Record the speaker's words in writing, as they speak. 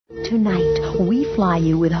Tonight, we fly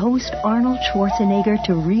you with host Arnold Schwarzenegger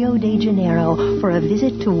to Rio de Janeiro for a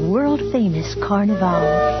visit to world-famous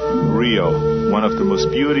Carnival. Rio, one of the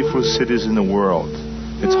most beautiful cities in the world.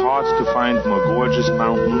 It's hard to find more gorgeous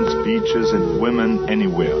mountains, beaches, and women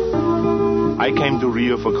anywhere. I came to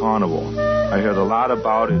Rio for Carnival. I heard a lot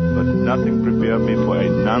about it, but nothing prepared me for a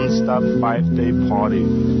non-stop 5-day party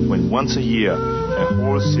when once a year, a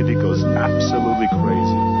whole city goes absolutely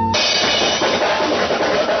crazy.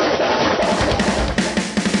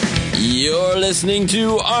 You're listening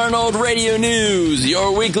to Arnold Radio News,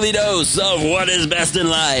 your weekly dose of what is best in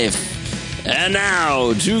life. And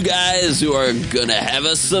now, two guys who are gonna have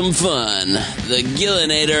us some fun. The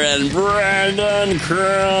Gillinator and Brandon Crumb.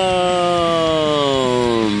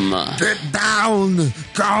 Get down!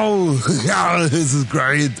 Go! Yeah, this is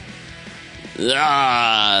great.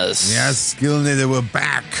 Yes. Yes, Gillinator, we're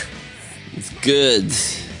back. It's good.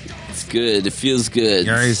 It's good. It feels good.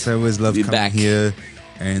 Guys, I always love coming back here.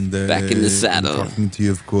 And back in the saddle. And talking to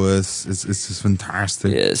you, of course. It's just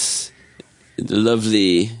fantastic. Yes. The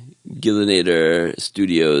lovely Gillinator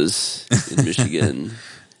Studios in Michigan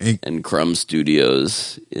and Crumb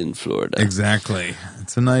Studios in Florida. Exactly.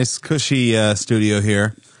 It's a nice, cushy studio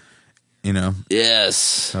here. You know. Yes.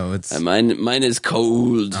 So it's mine is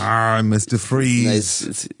cold. I miss the freeze.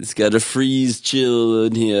 Nice. It's got a freeze chill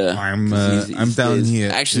in here. I'm down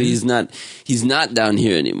here. Actually, he's not down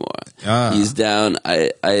here anymore. He's down.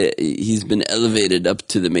 He's been elevated up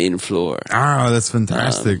to the main floor. That's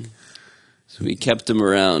fantastic. So we kept him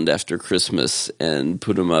around after Christmas and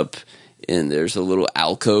put him up in. There's a little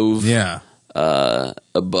alcove. Yeah.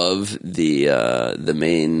 Above the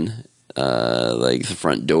main. Like the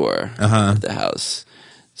front door of the house.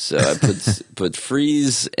 So I put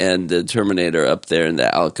Freeze and the Terminator up there in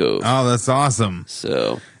the alcove. Oh, that's awesome.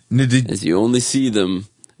 So as you only see them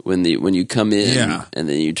when you come in, and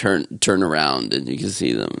then you turn around and you can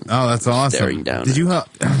see them. Oh, that's awesome. Staring down. Do you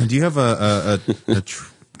have a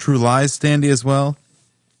True Lies standee as well?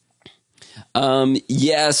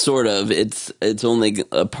 Yeah, sort of. It's only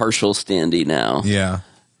a partial standee now. Yeah.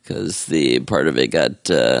 Because the part of it got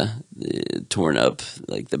torn up,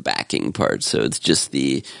 like the backing part. So it's just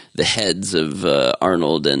the heads of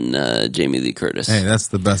Arnold and Jamie Lee Curtis. Hey, that's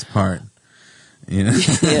the best part. You know?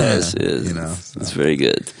 Yes, it is. You know, so. It's very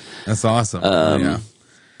good. That's awesome. Yeah.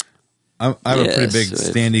 I have a pretty big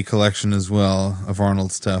standee collection as well of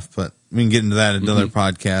Arnold stuff, but we can get into that in another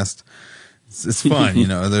podcast. It's fun, you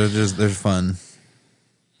know. They're fun.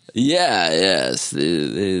 Yeah. Yes.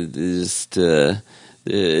 They just.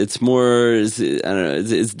 It's more, I don't know,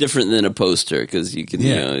 it's different than a poster because you can,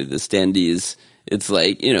 you know, the standees, it's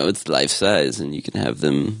like, you know, it's life size and you can have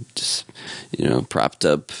them just, you know, propped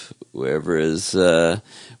up wherever is fun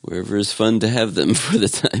to have them for the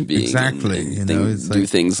time being. Exactly. And you know, it's do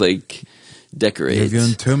things like decorate. You have your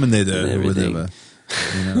own Terminator or whatever.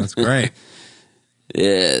 You know, it's great.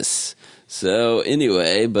 Yes. So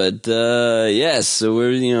anyway, but yes, so we're,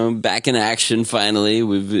 you know, back in action finally.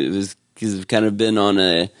 We've kind of been on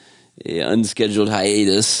a unscheduled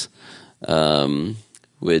hiatus,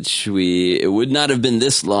 which it would not have been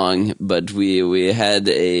this long, but we had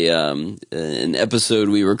an episode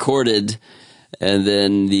we recorded, and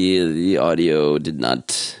then the audio did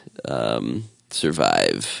not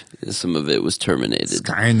survive. Some of it was terminated.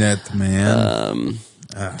 Skynet, man.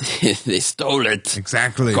 They stole it.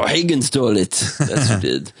 Exactly. Corrigan stole it. That's who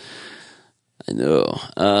did. I know.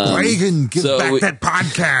 Reagan, give back that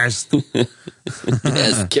podcast.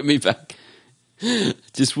 Yes, get me back.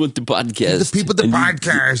 Just want the podcast. Give the people the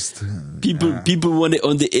podcast. People want it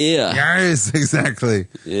on the air. Yes, exactly.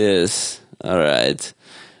 Yes. All right.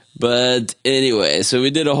 But anyway, so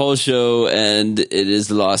we did a whole show, and it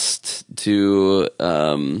is lost to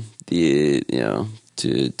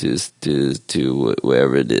to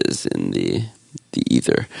wherever it is in the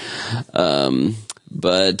ether.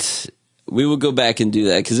 But we will go back and do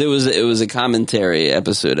that because it was a commentary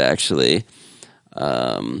episode actually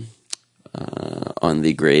on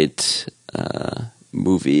the great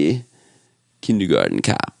movie Kindergarten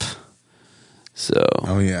Cop. So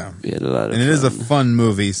we had a lot of and it is a fun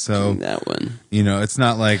movie. So that one, you know, it's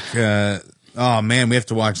not like oh man, we have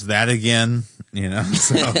to watch that again. You know,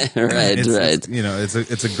 so right. It's, you know,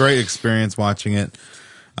 it's a great experience watching it.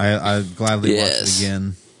 I gladly watch it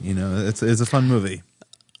again. You know, it's a fun movie.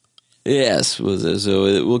 Yes, so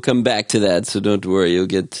we'll come back to that. So don't worry, you'll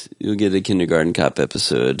get a Kindergarten Cop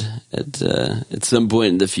episode at some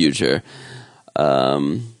point in the future.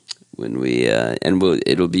 When we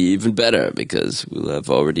it'll be even better because we'll have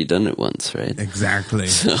already done it once, right? Exactly.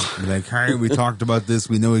 So. Like, hey, we talked about this.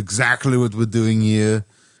 We know exactly what we're doing here.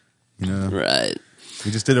 You know, right?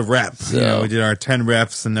 We just did a rep. So, we did our 10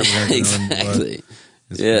 reps and never got exactly.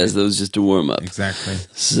 Yes, that was just a warm up. Exactly.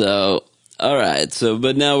 So, all right. So,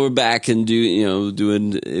 but now we're back and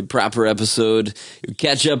doing a proper episode.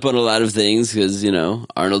 Catch up on a lot of things because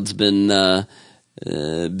Arnold's been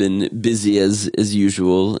busy as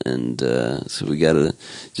usual, and so we got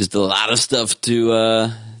just a lot of stuff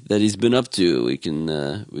to that he's been up to. We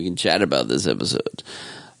can chat about this episode,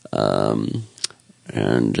 and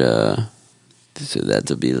so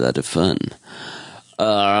that'll be a lot of fun.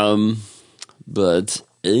 But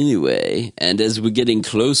anyway, and as we're getting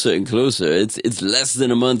closer and closer, it's less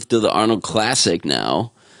than a month to the Arnold Classic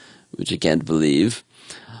now, which I can't believe.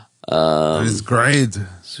 It's great.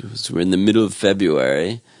 So we're in the middle of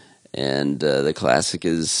February, and the Classic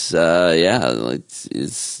is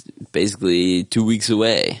it's basically 2 weeks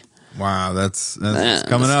away. Wow, that's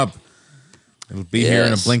coming up. It'll be here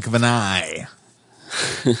in a blink of an eye.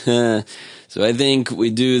 So I think we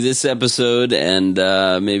do this episode, and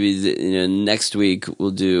maybe next week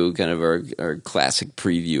we'll do kind of our Classic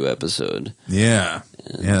preview episode. Yeah,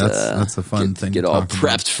 and, that's a fun thing. Get all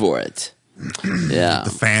prepped for it. Yeah, the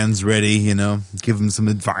fans ready. Give them some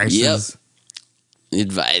advices. Yep.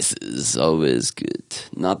 Advices always good.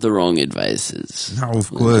 Not the wrong advices. No, of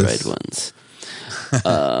course, the right ones.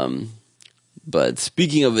 But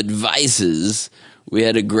speaking of advices, we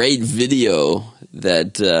had a great video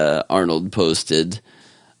that Arnold posted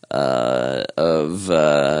of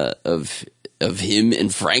him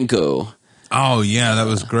and Franco. Oh yeah, that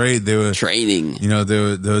was great. They were training. They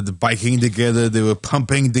were biking together. They were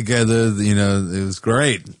pumping together. It was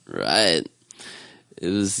great. Right. It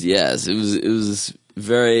was It was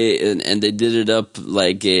very, and they did it up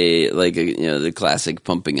like the classic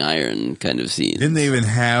pumping iron kind of scene. Didn't they even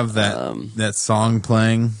have that song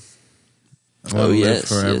playing? Yes,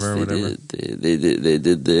 Forever, yes, they did. They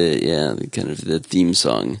did the kind of the theme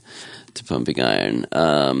song to Pumping Iron.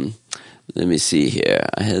 Let me see here.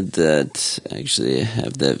 I had that. Actually, I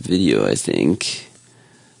have that video. I think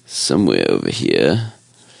somewhere over here.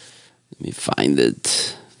 Let me find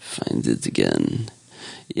it. Find it again.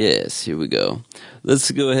 Yes, here we go. Let's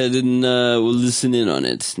go ahead and we'll listen in on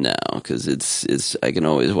it now because it's. I can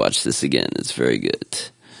always watch this again. It's very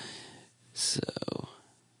good. So.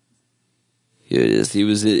 Here it is.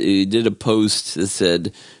 He did a post that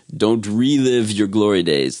said, "Don't relive your glory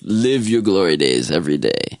days. Live your glory days every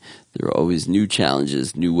day. There are always new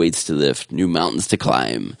challenges, new weights to lift, new mountains to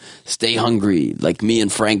climb. Stay hungry, like me and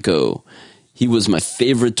Franco. He was my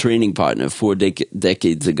favorite training partner 4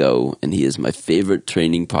 decades ago, and he is my favorite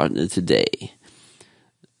training partner today."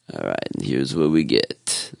 All right, and here's what we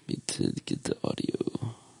get. Let me get the audio.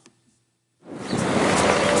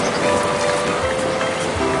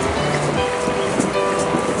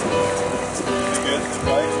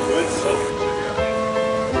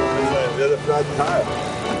 Flat tire.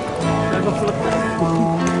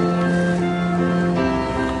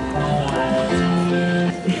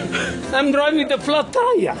 I'm driving the flat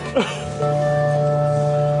tire.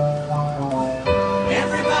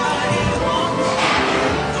 Everybody wants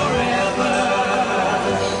forever.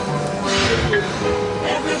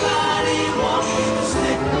 Everybody wants to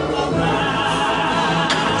stick around.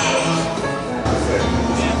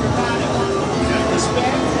 Everybody wants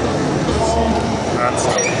respect. That's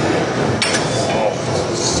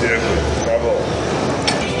sehr gut. Bravo.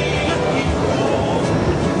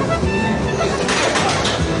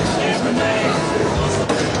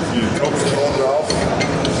 Die Kopfton drauf,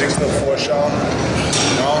 links nach vorschauen,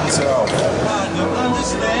 Daumen rauf.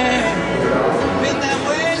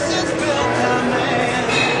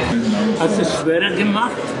 Hast du es schwerer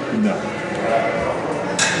gemacht? Nein.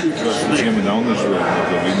 Das ist jemand anders schwer,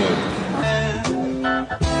 aber wie nicht.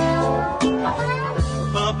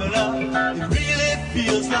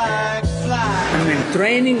 I mean,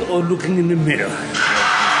 training or looking in the mirror?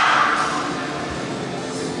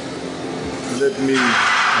 Let me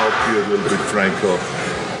help you a little bit, Franco.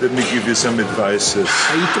 Let me give you some advices.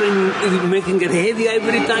 Are you training, are you making it heavy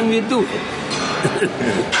every time you do it?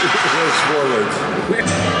 Yes, forward.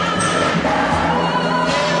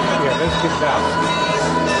 Yeah, let's get down.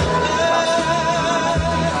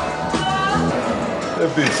 Ein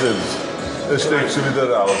bisschen. Das steckst du wieder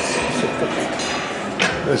raus.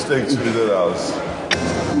 Das steckst du wieder raus.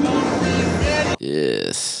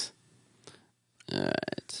 Yes. All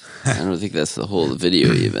right. I don't think that's the whole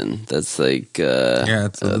video even. That's like... yeah,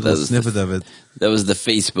 it's a little snippet of it. That was the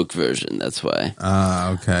Facebook version, that's why.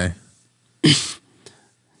 Okay.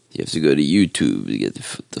 You have to go to YouTube to get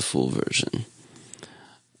the full version.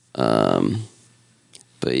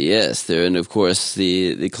 But yes, they're in, of course,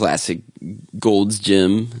 the classic Gold's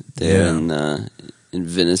Gym there in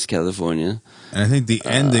Venice, California. And I think the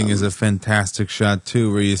ending is a fantastic shot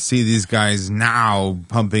too, where you see these guys now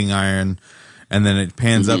pumping iron, and then it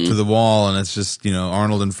pans up to the wall, and it's just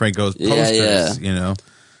Arnold and Franco's posters, And,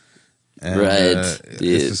 right.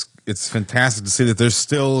 It's fantastic to see that they're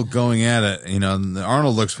still going at it.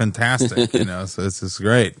 Arnold looks fantastic. So it's just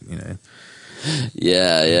great.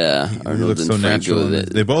 Yeah. Arnold looks so natural.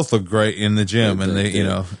 They both look great in the gym, and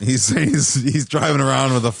he's driving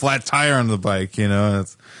around with a flat tire on the bike.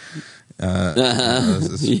 It's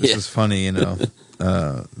just funny.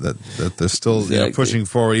 That they're still pushing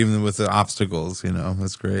forward even with the obstacles.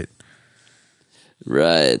 That's great.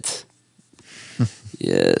 Right.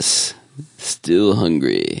 Yes. Still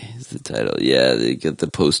Hungry is the title. Yeah, they get the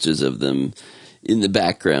posters of them in the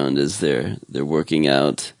background as they're working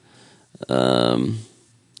out.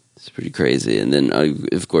 It's pretty crazy. And then,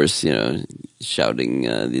 of course, shouting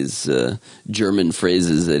these German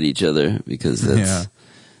phrases at each other, because that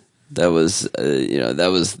was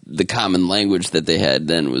the common language that they had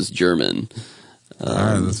then was German.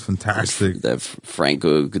 That's fantastic. That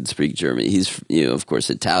Franco could speak German. He's, of course,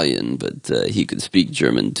 Italian, but he could speak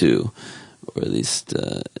German too, or at least,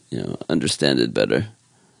 understand it better.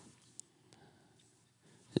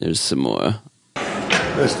 There's some more.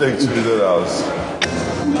 Das denkst du wieder raus.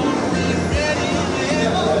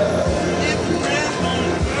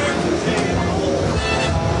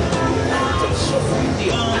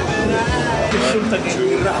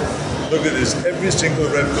 Look at this. Every single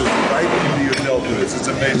rep goes right into your deltoids. It's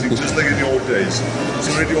amazing, just like in the old days. It's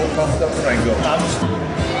already all pumped up, Franco.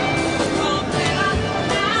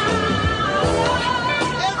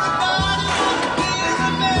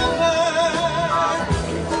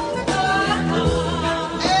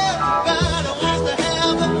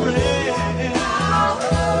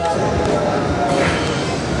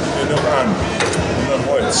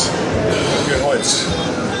 Okay, Holz.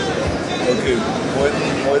 Okay,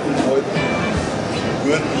 heute.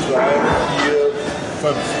 Good, 3, 4,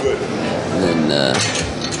 5, good. And then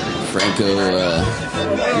Franco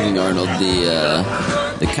giving Arnold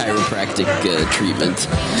the chiropractic treatment.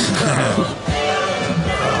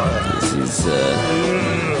 He's the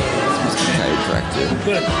chiropractor.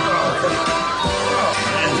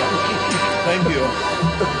 Thank you.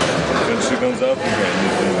 When she comes up again,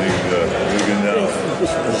 you can now.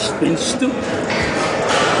 Spinnst du?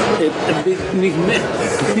 Het bit niet meer.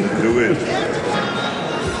 Do it.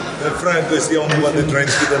 Franco is the only one that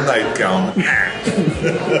trains with a nightgown.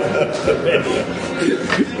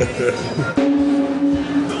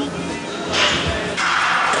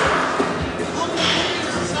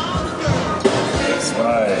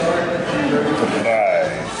 Zwei,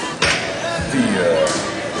 3, 4,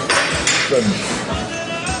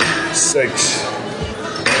 5, 6,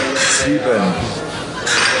 7,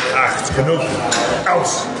 8. Genug.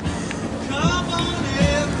 Aus.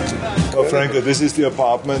 Oh, Franco, this is the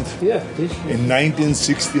apartment. Yeah, this In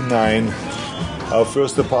 1969, our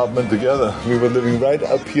first apartment together. We were living right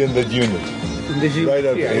up here in that unit. Right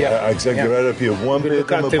up here. Exactly, right up here. One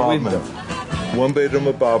bedroom apartment. One bedroom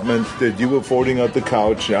apartment that you were folding out the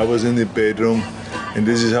couch. I was in the bedroom. And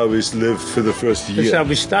this is how we lived for the first year. This is how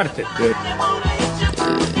we started. That's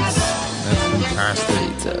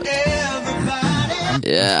fantastic. I'm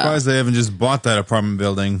surprised they haven't just bought that apartment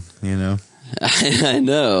building, I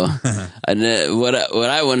know. And what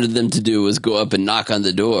I wanted them to do was go up and knock on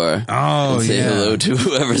the door and say hello to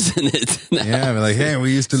whoever's in it. Yeah, like, hey,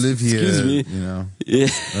 we used to live here. Excuse me. Yeah,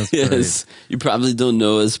 that's yes. You probably don't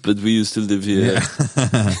know us, but we used to live here.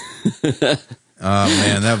 Yeah. Oh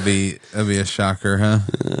man, that'd be a shocker, huh?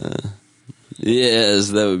 Yes,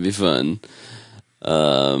 that would be fun.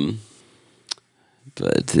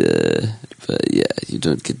 But yeah, you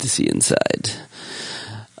don't get to see inside.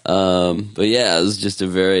 But yeah, it was just a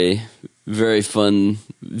very, very fun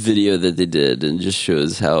video that they did, and just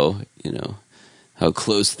shows how how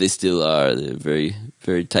close they still are. They're very,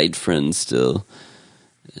 very tight friends still,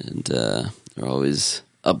 and they're always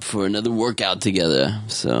up for another workout together.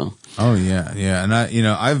 So. Oh yeah, and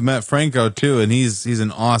I've met Franco too, and he's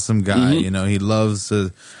an awesome guy. Mm-hmm. He loves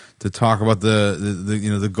to talk about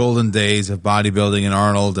the golden days of bodybuilding and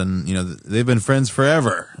Arnold, and they've been friends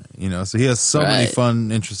forever. So he has so many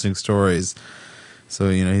fun, interesting stories. So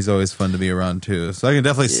he's always fun to be around too. So I can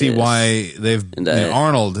definitely see why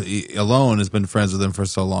Arnold alone has been friends with him for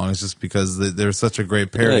so long. It's just because they're such a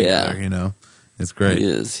great pair together. It's great. He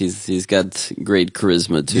is. He's got great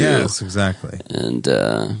charisma too. Yes, exactly. And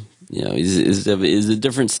he's a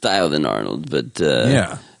different style than Arnold, but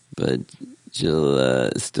Jill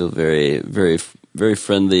is still very, very, very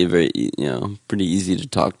friendly, very pretty easy to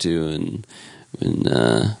talk to, and when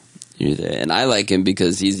you're there. And I like him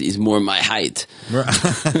because he's more my height.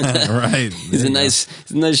 Right. He's a nice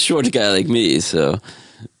short guy like me. So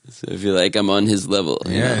I feel like I'm on his level.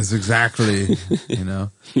 Yes, exactly. Even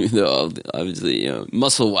though obviously,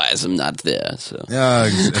 muscle wise, I'm not there. So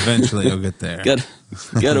eventually you'll get there. Got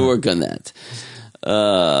to work on that.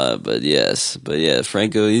 But yeah,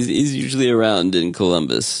 Franco, he's usually around in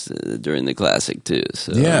Columbus during the Classic too.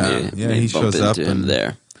 So he shows up and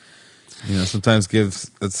there. Sometimes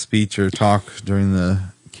gives a speech or talk during the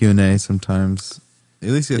Q&A. Sometimes, at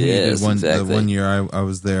least I think he did one. The 1 year I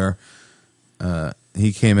was there,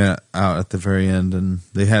 he came out at the very end, and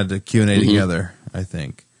they had a Q&A together. I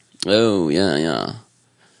think. Oh yeah.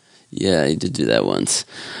 He did do that once.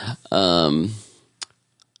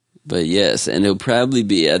 But yes, and he'll probably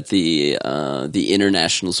be at the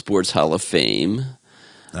International Sports Hall of Fame,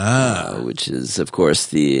 which is, of course,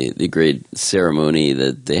 the great ceremony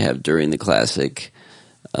that they have during the Classic,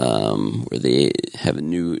 where they have a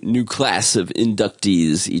new class of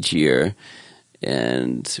inductees each year,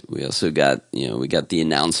 and we also got the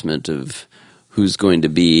announcement of who's going to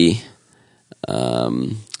be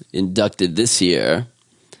inducted this year.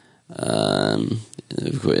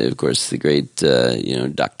 Of course, the great,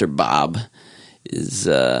 Dr. Bob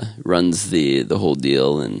runs the whole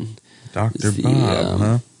deal, and Dr.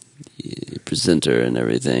 Bob, the presenter and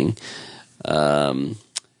everything. And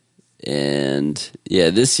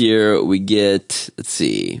this year we get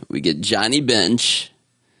Johnny Bench,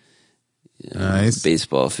 nice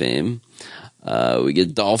baseball fame. We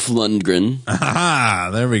get Dolph Lundgren.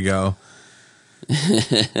 There we go.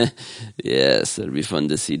 Yes, that'd be fun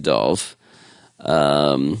to see Dolph.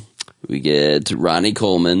 We get Ronnie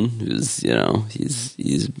Coleman, who's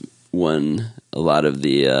he's won a lot of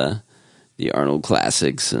the Arnold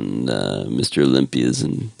Classics and Mr. Olympias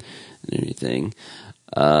and everything.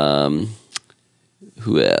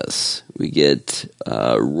 Who else? We get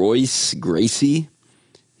Royce Gracie.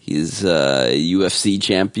 He's a UFC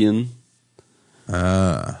champion.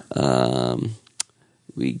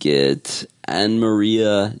 We get Anne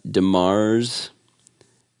Maria DeMars,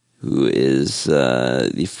 who is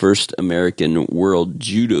the first American world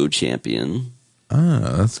judo champion.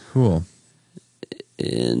 That's cool.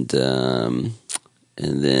 And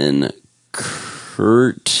then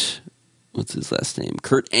Kurt, what's his last name?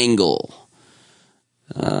 Kurt Angle,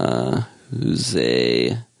 who's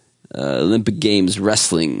a Olympic Games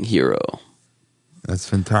wrestling hero. That's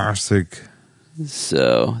fantastic.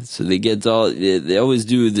 So they get they always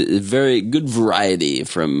do a very good variety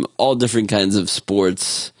from all different kinds of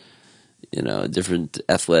sports, different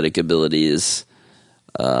athletic abilities,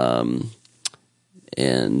 and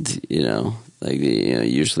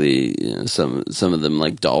usually some of them,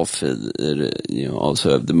 like Dolph, also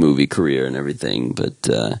have the movie career and everything,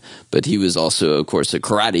 but he was also, of course, a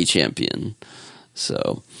karate champion,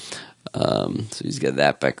 so he's got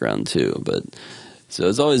that background too, but. So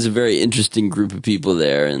it's always a very interesting group of people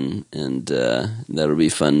there, and that'll be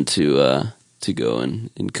fun to go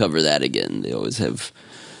and cover that again. They always have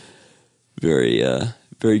very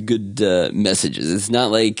very good messages. It's not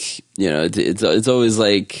like it's always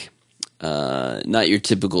like not your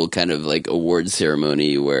typical kind of like award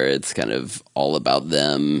ceremony where it's kind of all about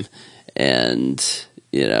them and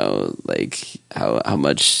like how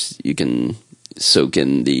much you can soak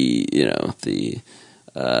in the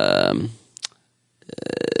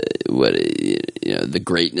the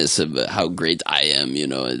greatness of how great I am.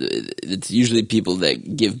 It's usually people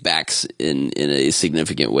that give back in a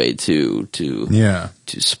significant way to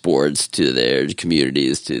sports, to their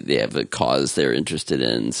communities, they have a cause they're interested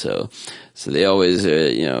in. So they always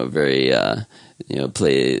very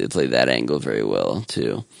play that angle very well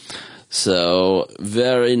too. So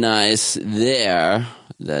very nice there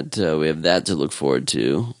that we have that to look forward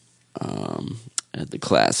to at the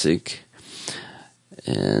Classic.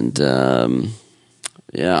 And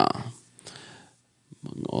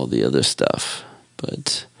all the other stuff,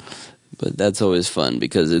 but that's always fun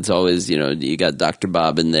because it's always you got Dr.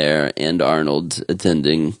 Bob in there and Arnold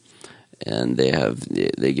attending, and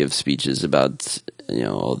they give speeches about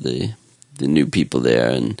all the new people there,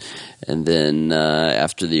 and then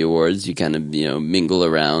after the awards you kind of mingle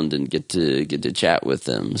around and get to chat with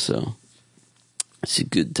them, so it's a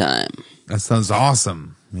good time. That sounds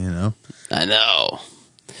awesome. I know.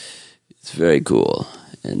 It's very cool.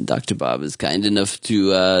 And Dr. Bob is kind enough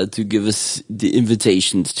to give us the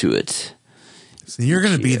invitations to it. So you're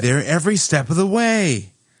going to be there every step of the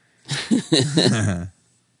way.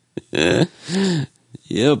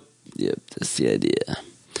 Yep, that's the idea.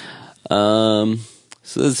 So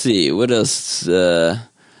let's see, what else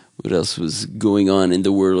was going on in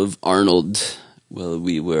the world of Arnold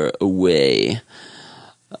we were away.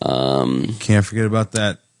 Can't forget about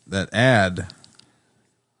that ad.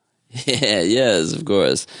 Yeah, yes, of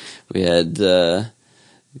course. We had the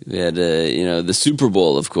Super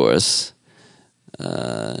Bowl, of course,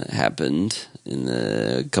 happened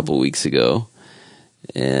a couple weeks ago,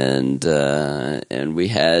 and we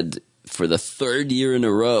had, for the third year in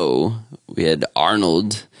a row, we had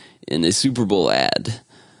Arnold in a Super Bowl ad.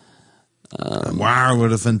 Wow,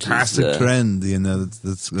 what a fantastic trend!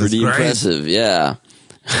 That's pretty great. Impressive, yeah.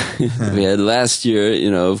 We had last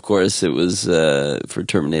year, of course, it was for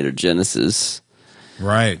Terminator Genesis.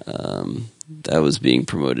 Right. That was being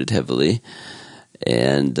promoted heavily.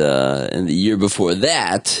 And the year before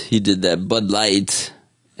that, he did that Bud Light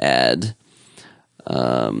ad,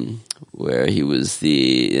 where he was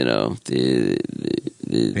they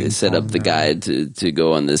set up the guy to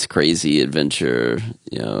go on this crazy adventure,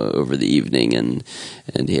 over the evening, and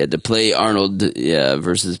he had to play Arnold,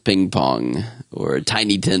 versus ping pong or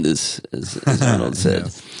tiny tennis, as Arnold said.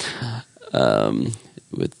 Yes.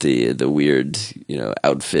 With the weird,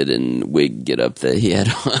 outfit and wig get up that he had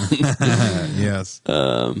on. Yes.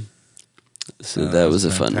 So that was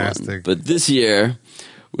a fantastic. fun one. But this year,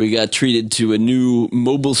 we got treated to a new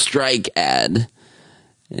Mobile Strike ad.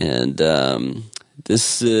 And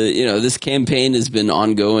this campaign has been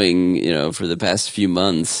ongoing, for the past few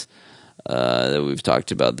months. That we've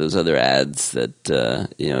talked about those other ads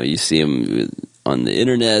that, you see them on the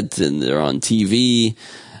internet and they're on TV.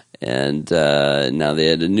 And now they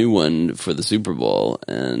had a new one for the Super Bowl,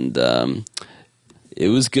 and it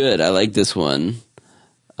was good. I like this one.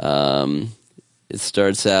 It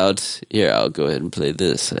starts out here. I'll go ahead and play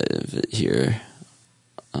this. I have it here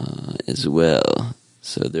as well.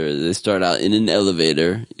 So they start out in an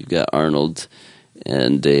elevator. You've got Arnold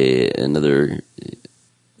and another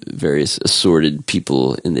various assorted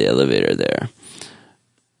people in the elevator there.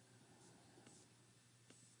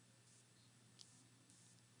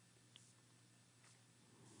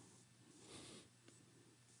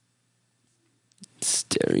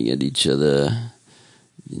 Staring at each other.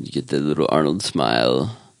 And you get that little Arnold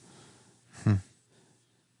smile.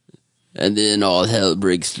 And then all hell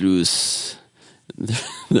breaks loose.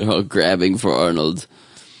 They're all grabbing for Arnold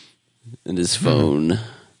and his phone.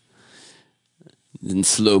 In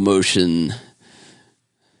slow motion.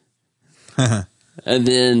 And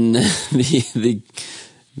then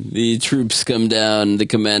the troops come down, the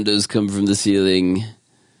commandos come from the ceiling.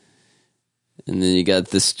 And then you got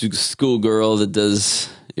this schoolgirl that does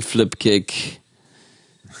a flip kick.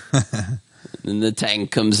 And then the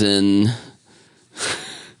tank comes in.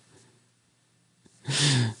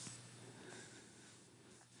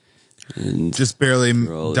 And just barely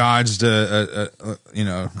dodged a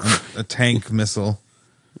tank missile.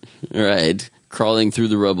 Right, crawling through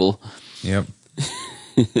the rubble. Yep.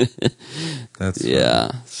 That's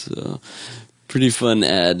yeah. So pretty fun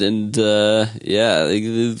ad, and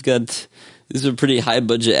they've got. This is a pretty high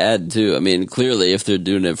budget ad too. I mean, clearly, if they're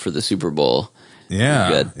doing it for the Super Bowl, they've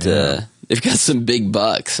got some big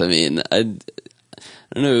bucks. I mean, I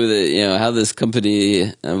don't know how this company.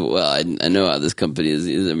 I know how this company is.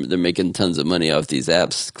 They're making tons of money off these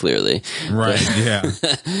apps. Clearly, right?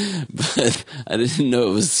 But I didn't know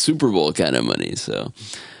it was Super Bowl kind of money. So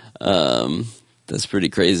that's pretty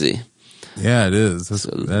crazy. Yeah, it is.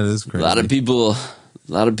 That is crazy. A lot of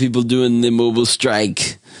people doing the Mobile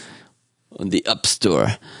Strike on the App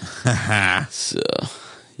Store. So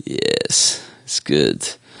yes, it's good.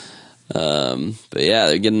 But yeah,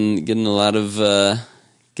 they're getting a lot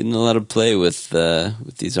of play with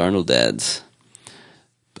these Arnold ads.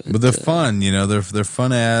 But they're fun, They're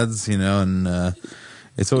fun ads, and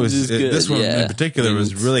it's always this one in particular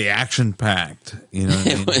was really action packed. You know what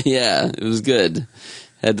I mean? Yeah, it was good.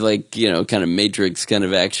 Had kind of Matrix kind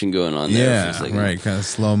of action going on there. Yeah, right. Kind of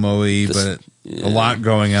slow mo-y, but a lot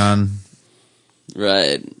going on.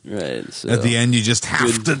 Right. So at the end, you just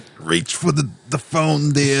have to reach for the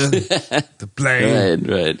phone there to play.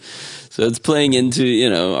 Right. So it's playing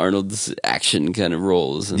into Arnold's action kind of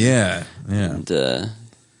roles. And, and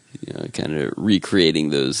kind of recreating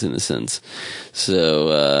those in a sense.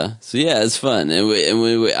 So yeah, it's fun. And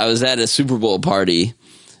I was at a Super Bowl party.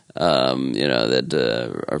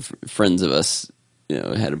 That our friends of us,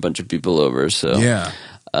 had a bunch of people over. So yeah.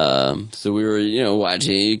 So we were,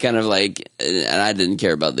 watching, kind of and I didn't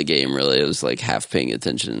care about the game really. It was half paying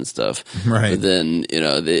attention and stuff. Right. But then,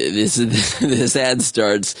 this ad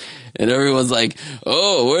starts and everyone's like,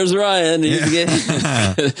 "Oh, where's Ryan? He's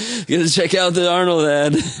gonna check out the Arnold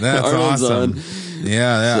ad." That's Arnold's awesome. on.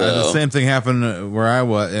 Yeah. So, the same thing happened where I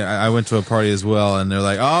was. I went to a party as well, and they're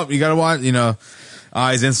like, "Oh, you gotta watch,"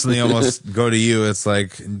 eyes instantly almost go to you. It's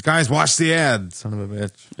like, guys, watch the ad, son of a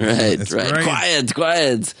bitch. Right, it's right. Great.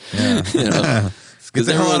 Quiet. Yeah. You know, Get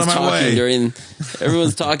the hell out of my way.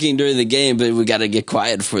 Everyone's talking during the game, but we got to get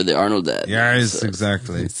quiet for the Arnold ad. Yes, so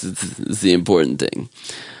exactly. It's the important thing.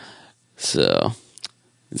 So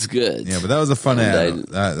it's good. Yeah, but that was a fun ad.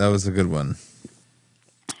 That was a good one.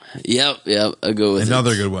 Yep. I'll go with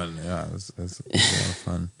another good one. Yeah, it was a lot of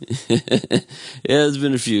fun. Yeah, there's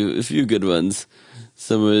been a few good ones.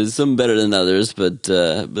 Some better than others, but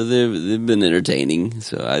they've been entertaining.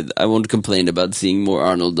 So I won't complain about seeing more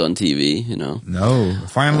Arnold on TV. You know. No,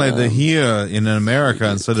 finally they're here in America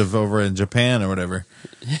instead of over in Japan or whatever.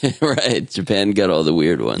 Right, Japan got all the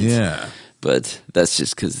weird ones. Yeah, but that's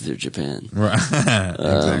just because they're Japan. Right,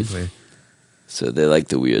 exactly. So they like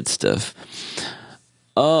the weird stuff.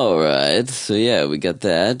 All right, so yeah, we got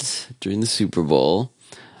that during the Super Bowl.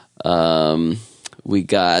 We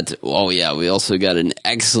also got an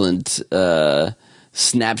excellent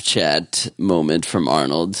Snapchat moment from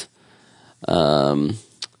Arnold,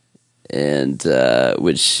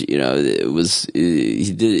 which it was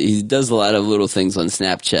he does a lot of little things on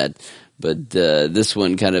Snapchat, but this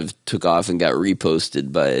one kind of took off and got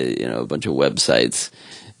reposted by a bunch of websites.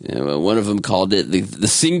 One of them called it the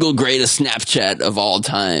single greatest Snapchat of all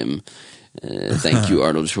time. Thank you,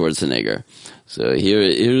 Arnold Schwarzenegger. So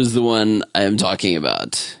here's the one I am talking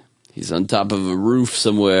about. He's on top of a roof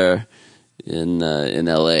somewhere in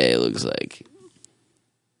LA, it looks like.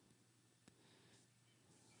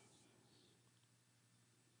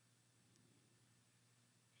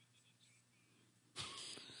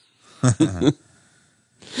 Oh,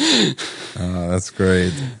 that's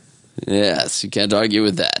great. Yes, you can't argue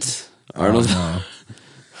with that. Arnold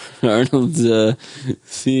Arnold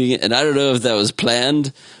seeing it, and I don't know if that was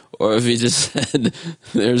planned or if he just said,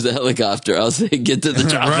 "There's the helicopter. I'll say, get to the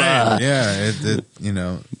chopper." Right? Yeah,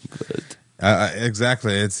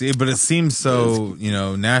 exactly. But it seems so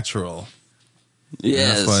natural.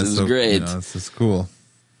 Yes, it was great. It's cool.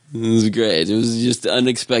 It was great. It was just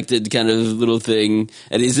unexpected kind of little thing,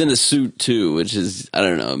 and he's in a suit too, which is I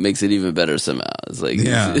don't know, it makes it even better somehow. It's like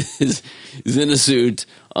he's in a suit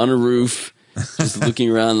on a roof, just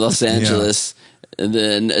looking around Los Angeles. Yeah. And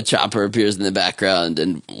then a chopper appears in the background,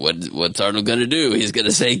 and what's Arnold going to do? He's going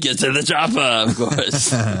to say, "Get to the chopper," of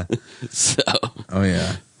course. Oh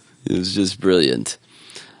yeah, it was just brilliant.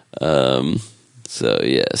 So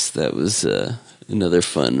yes, that was another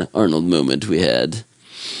fun Arnold moment we had.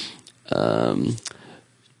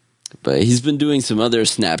 But he's been doing some other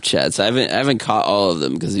Snapchats. I haven't caught all of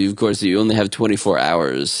them because of course you only have 24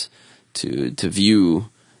 hours to view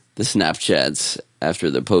the Snapchats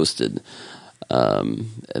after they're posted.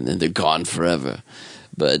 And then they're gone forever.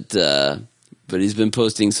 But he's been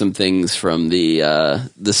posting some things from the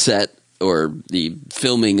set or the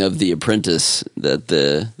filming of The Apprentice that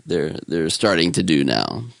they're starting to do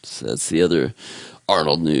now. So that's the other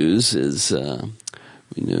Arnold news is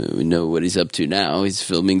we know what he's up to now. He's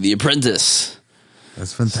filming The Apprentice.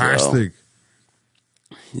 That's fantastic. So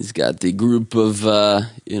he's got the group of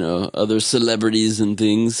other celebrities and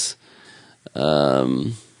things.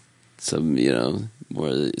 Some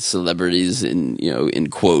more celebrities in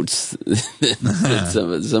quotes.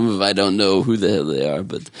 some of I don't know who the hell they are,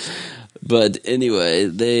 but anyway,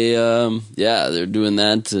 they're doing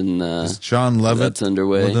that, and is John Lovett that's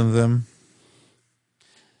underway. One of them.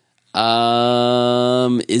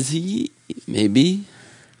 Is he? Maybe.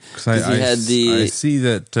 Because I see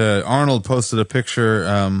that Arnold posted a picture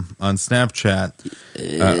on Snapchat.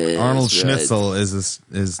 Arnold Schnitzel is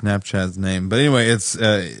Snapchat's name, but anyway,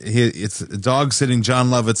 it's dog sitting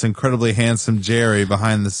John Lovett's incredibly handsome Jerry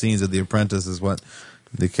behind the scenes of The Apprentice is what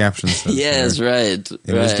the caption says. Yes, right.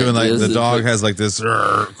 He was doing the dog has like this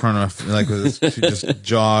kind of like this just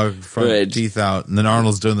jog front teeth out, and then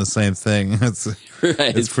Arnold's doing the same thing. It's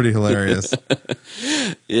pretty hilarious.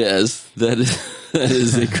 Yes, that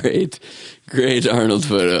is a great Arnold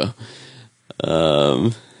photo.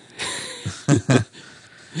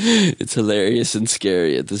 It's hilarious and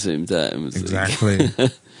scary at the same time. Exactly.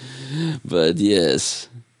 But yes.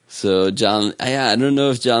 So John, I don't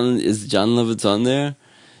know if John Lovett's on there.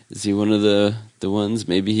 Is he one of the ones?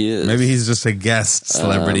 Maybe he is. Maybe he's just a guest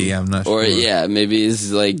celebrity. I'm not sure. Or maybe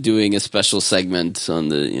he's like doing a special segment on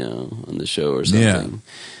the show or something.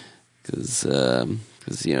 Because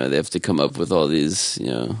they have to come up with all these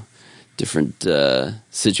different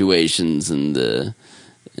situations and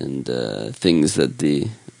things that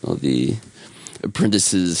all the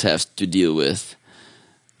apprentices have to deal with.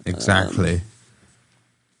 Exactly.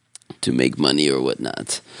 To make money or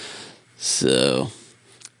whatnot. So,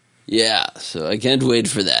 yeah. So I can't wait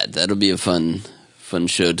for that. That'll be a fun fun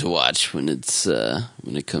show to watch when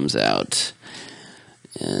it comes out.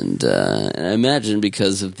 And I imagine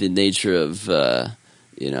because of the nature of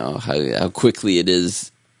how quickly it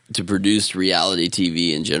is to produce reality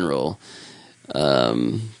TV in general,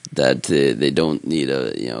 that they don't need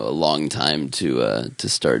a long time to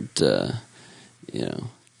start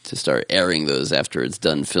airing those after it's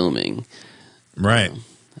done filming. Right.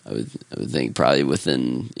 I would think probably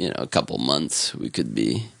within a couple months we could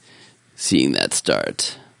be seeing that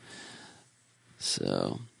start.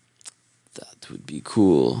 So that would be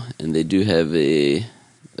cool. And they do have a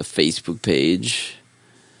Facebook page.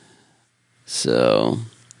 So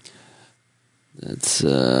that's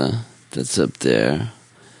up there.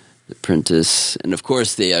 The Apprentice, and of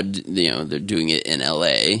course they are. They're doing it in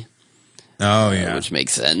L.A. Oh yeah, which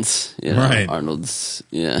makes sense. Right. Arnold's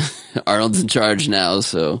in charge now,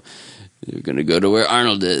 so you're going to go to where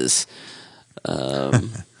Arnold is. Oh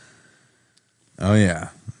yeah,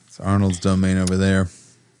 it's Arnold's domain over there.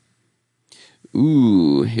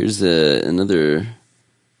 Ooh, here's another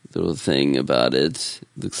little thing about it.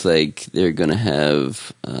 Looks like they're going to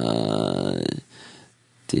have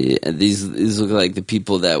these look like the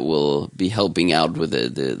people that will be helping out with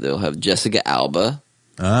it. They'll have Jessica Alba,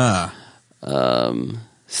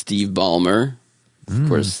 Steve Ballmer, of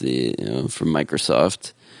course, from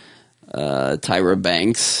Microsoft, Tyra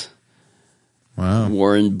Banks, wow,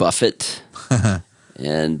 Warren Buffett,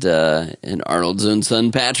 and Arnold's own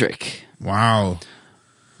son Patrick. Wow,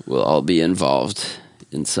 will all be involved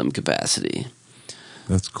in some capacity.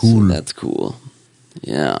 That's cool. So that's cool.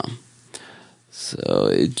 Yeah. So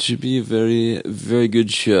it should be a very, very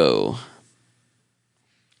good show.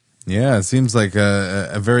 Yeah, it seems like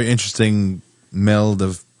a very interesting meld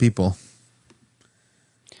of people.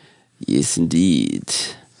 Yes, indeed.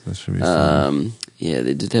 That should be fun. Yeah,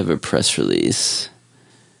 they did have a press release.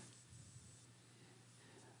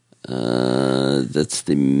 That's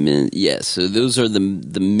so those are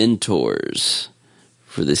the mentors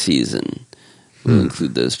for the season. We'll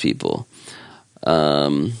include those people.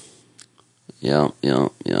 Yeah.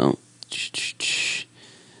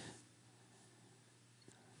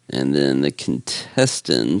 And then the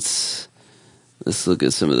contestants, let's look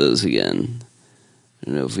at some of those again. I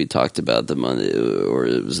don't know if we talked about them on or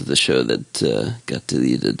it was the show that got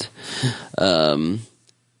deleted.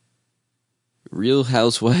 Real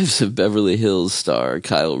Housewives of Beverly Hills star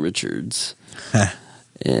Kyle Richards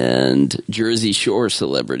and Jersey Shore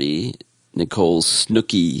celebrity Nicole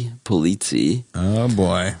Snooki Polizzi. Oh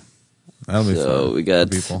boy, that'll be fun. So we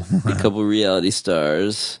got a couple reality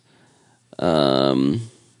stars.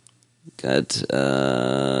 Got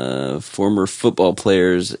former football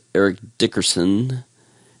players Eric Dickerson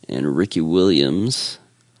and Ricky Williams.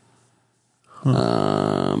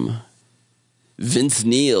 Vince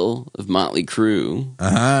Neil of Motley Crue.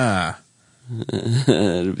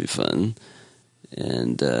 That'd be fun.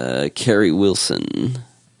 And Carrie Wilson,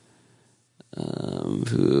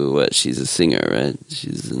 she's a singer, right?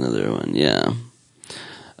 She's another one, yeah.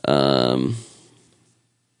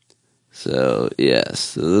 So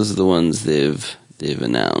those are the ones they've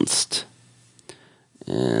announced.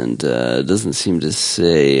 And it doesn't seem to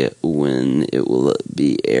say when it will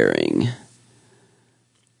be airing.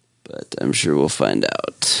 But I'm sure we'll find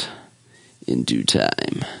out in due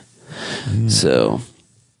time. So,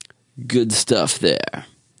 good stuff there.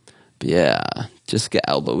 But yeah, Jessica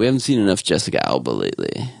Alba. We haven't seen enough Jessica Alba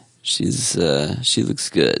lately. She looks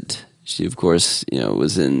good. She, of course,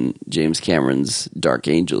 was in James Cameron's Dark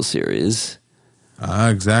Angel series.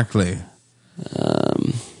 Exactly.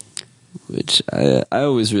 Which I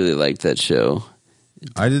always really liked that show.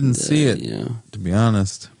 I didn't see it, to be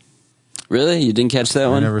honest. Really? You didn't catch that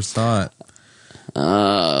one? I never saw it.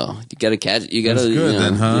 Oh, you gotta catch it. You gotta. It's good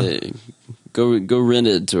then, huh? Yeah, go rent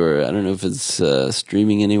it, or I don't know if it's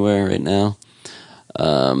streaming anywhere right now.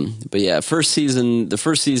 But yeah, the first season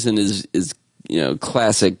is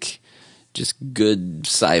classic, just good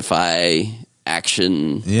sci-fi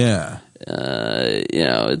action. Yeah.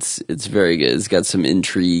 It's very good. It's got some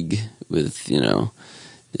intrigue with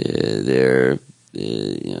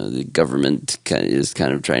the government is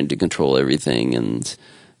kind of trying to control everything, and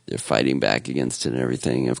they're fighting back against it and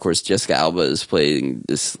everything. Of course, Jessica Alba is playing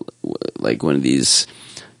this like one of these.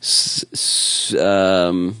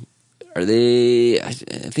 Are they? I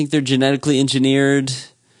think they're genetically engineered,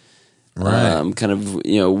 right? Kind of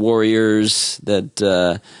warriors that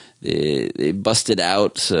they busted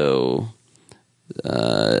out. So.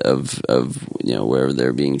 Of wherever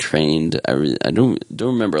they're being trained. I don't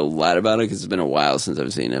remember a lot about it because it's been a while since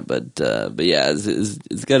I've seen it. But yeah,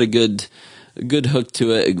 it's got a good hook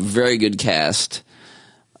to it. A very good cast.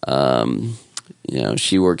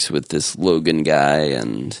 she works with this Logan guy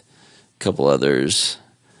and a couple others.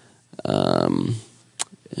 And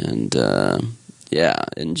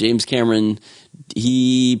James Cameron,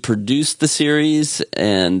 he produced the series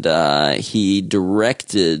and he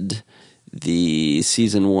directed the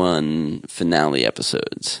season 1 finale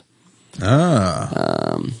episodes.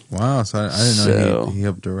 Wow! So I didn't know he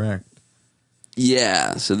helped direct.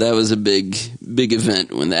 Yeah, so that was a big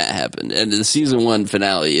event when that happened, and the season 1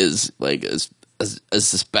 finale is like a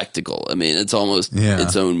spectacle. I mean, it's almost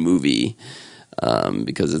its own movie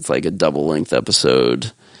because it's like a double length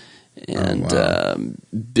episode. And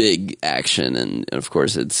big action, and of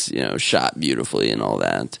course it's shot beautifully and all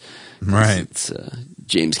that. Right, it's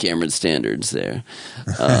James Cameron standards there.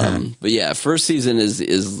 But yeah, first season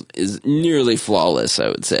is nearly flawless. I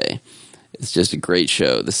would say it's just a great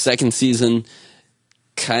show. The second season,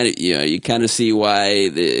 kind of you kind of see why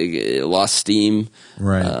it lost steam.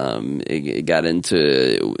 Right, it got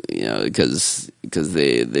into because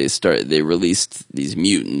they released these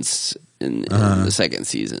mutants. In the second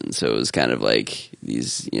season, so it was kind of like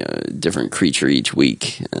these different creature each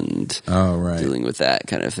week, and dealing with that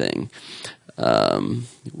kind of thing.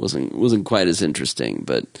 It wasn't quite as interesting,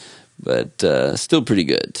 but still pretty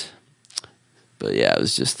good. But yeah, it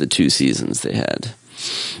was just the 2 seasons they had.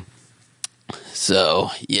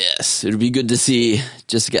 So yes, it'd be good to see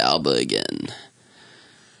Jessica Alba again.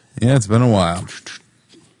 Yeah, it's been a while.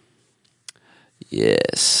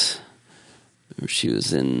 Yes. She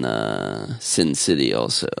was in Sin City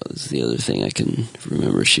also. Is the other thing I can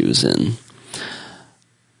remember she was in.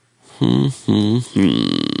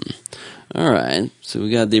 All right. So we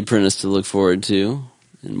got The Apprentice to look forward to.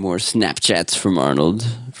 And more Snapchats from Arnold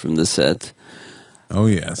from the set. Oh,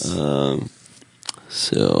 yes.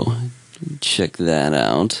 So check that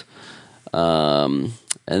out. And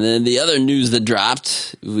then the other news that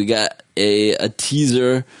dropped, we got a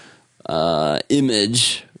teaser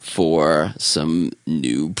image for some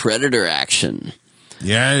new Predator action.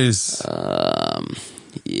 Yes.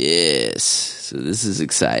 Yes. So this is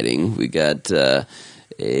exciting. We got it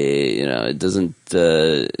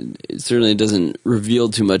certainly doesn't reveal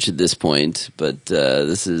too much at this point, but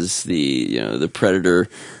this is the Predator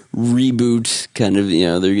reboot kind of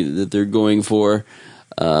that they're going for.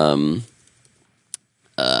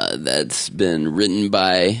 That's been written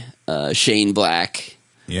by Shane Black.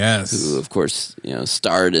 Yes. Who, of course,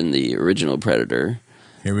 starred in the original Predator.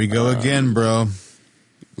 Here we go again, bro.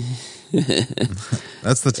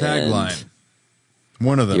 That's the tagline.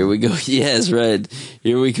 One of them. Here we go. Yes, right.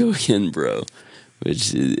 Here we go again, bro.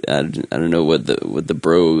 Which I don't know what the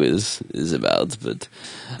bro is about, but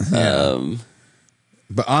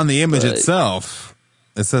but on the image itself,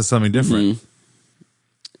 it says something different. Mm-hmm.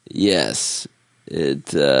 Yes.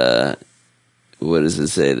 It. What does it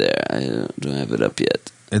say there? I don't have it up yet.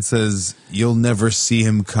 It says, "You'll never see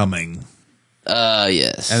him coming."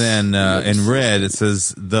 Yes. And then in red, it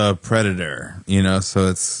says, "The Predator." So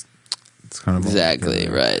it's kind of exactly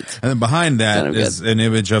right. And then behind that is an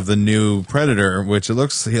image of the new Predator, which it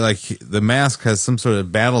looks like the mask has some sort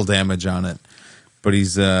of battle damage on it. But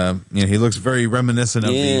he's, he looks very reminiscent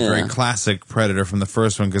of the very classic Predator from the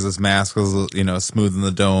first one because his mask was, smooth in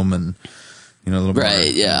the dome and, a little more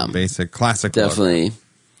basic classic. Definitely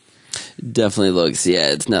looks.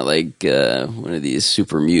 Yeah, it's not like one of these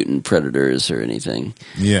super mutant predators or anything.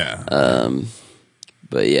 Yeah.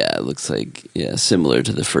 But yeah, it looks like similar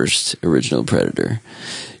to the first original Predator.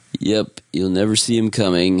 Yep, you'll never see him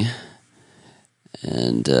coming,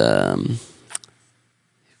 and of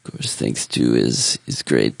course, thanks to his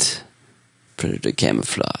great Predator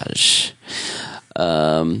camouflage.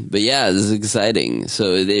 But yeah, this is exciting.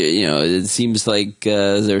 So it seems like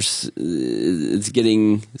it's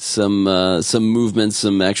getting some movement,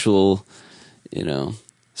 some actual,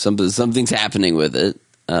 something's happening with it.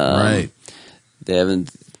 Right. They haven't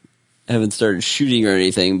started shooting or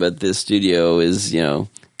anything, but the studio is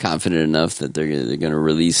confident enough that they're going to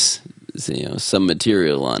release some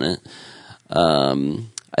material on it.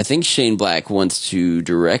 I think Shane Black wants to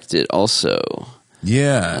direct it also.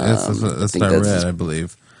 Yeah, that's what I read, I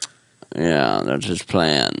believe. Yeah, that's his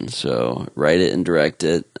plan. So write it and direct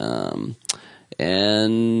it. And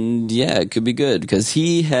yeah, it could be good because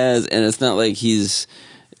he has, and it's not like he's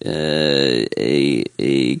a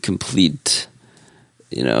complete,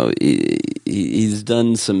 he's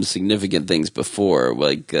done some significant things before.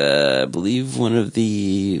 Like I believe one of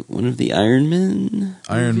the Iron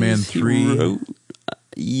Man 3.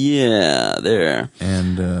 Yeah, there.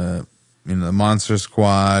 And the Monster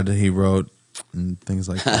Squad he wrote and things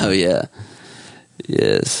like that. Oh yeah,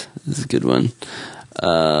 yes, this is a good one.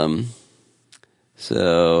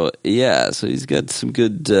 So he's got some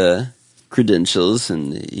good credentials,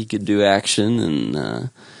 and he could do action, and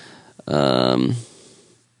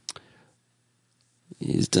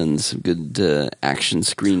he's done some good action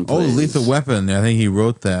screenplays. Oh, Lethal Weapon! I think he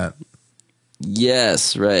wrote that.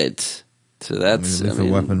 Yes, right. So that's Lethal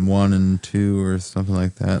Weapon 1 and 2 or something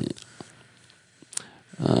like that.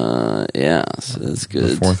 So that's good.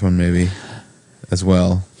 The fourth one maybe as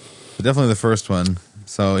well, but definitely the first one.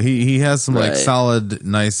 So he has some like solid,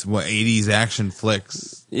 nice 80s action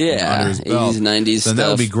flicks. Yeah, under his belt. 80s, 90s stuff. That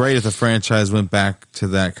would be great if the franchise went back to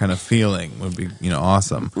that kind of feeling. Would be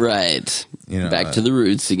awesome. Right. Back to the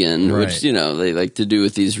roots again, which they like to do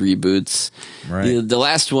with these reboots. Right. The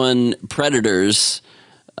last one, Predators,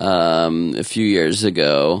 a few years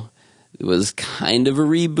ago, was kind of a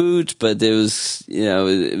reboot, but it was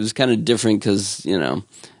it was kind of different because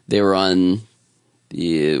they were on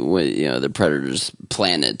the Predators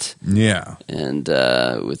planet, and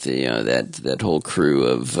with that whole crew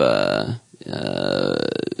of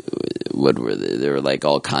what were they? They were like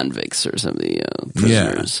all convicts or something,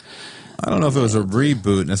 prisoners. I don't know if it was a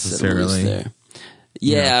reboot necessarily.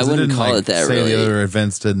 Yeah, I wouldn't call it that. Say the other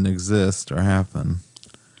events didn't exist or happen.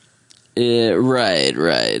 Right.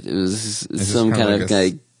 It was some kind of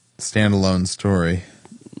like standalone story.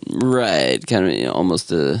 Right, kind of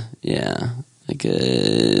almost I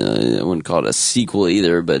wouldn't call it a sequel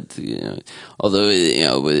either, but although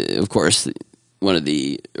of course one of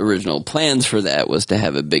the original plans for that was to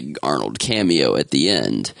have a big Arnold cameo at the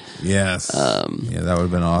end. Yes, that would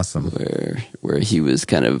have been awesome. Where he was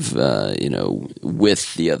kind of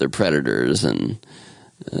with the other Predators and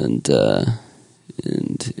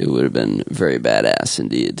it would have been very badass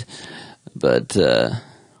indeed. But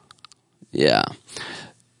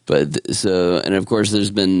and of course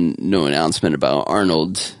there's been no announcement about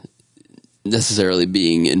Arnold necessarily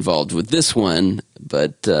being involved with this one,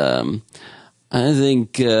 but I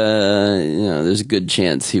think there's a good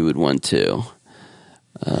chance he would want to.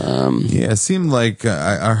 It seemed like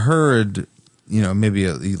I heard maybe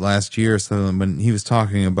last year or something when he was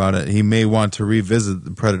talking about it, he may want to revisit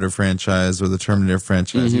the Predator franchise or the Terminator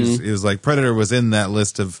franchise. Mm-hmm. He was like, Predator was in that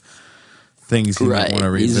list of things he might want to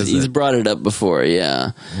revisit. He's brought it up before,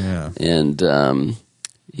 and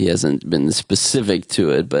he hasn't been specific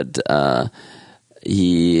to it, but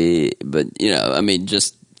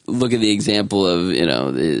just look at the example of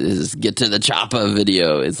his Get to the Choppa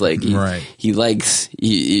video. It's like he likes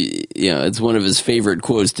it's one of his favorite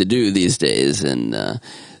quotes to do these days, and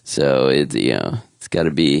so it's got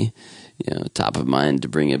to be top of mind to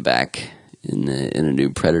bring it back in a new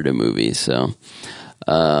Predator movie. So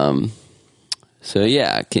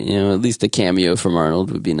at least a cameo from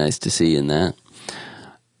Arnold would be nice to see in that.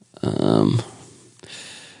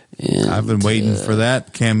 I've been waiting for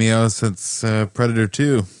that cameo since Predator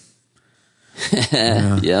 2.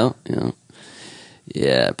 Yeah,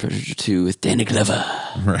 Predator 2 with Danny Glover.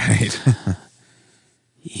 Right.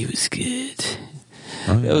 He was good.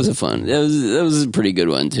 Oh, yeah. That was that was a pretty good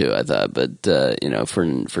one too, I thought. But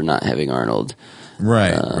for not having Arnold,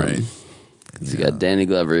 right. You got Danny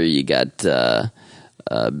Glover, you got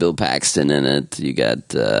Bill Paxton in it, you got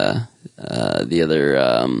the other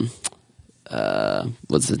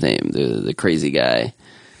what's his name, the crazy guy.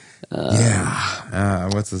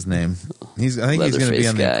 What's his name? I think he's going to be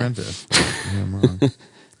on The Apprentice.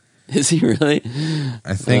 Is he really?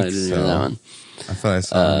 I think so. I thought I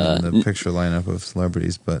saw him in the picture lineup of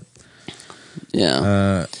celebrities, but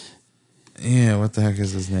what the heck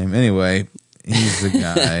is his name? Anyway, he's the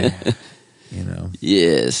guy.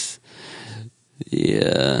 Yes.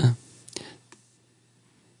 Yeah.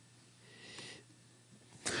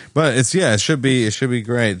 But it should be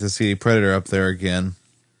great to see Predator up there again.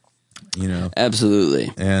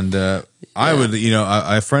 Absolutely. And I would,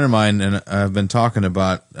 a friend of mine and I've been talking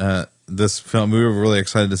about this film. We were really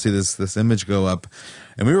excited to see this image go up,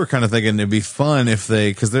 and we were kind of thinking it'd be fun if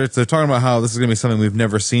because they're talking about how this is going to be something we've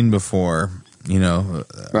never seen before.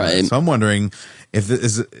 Right. So I'm wondering if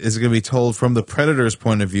is it going to be told from the Predator's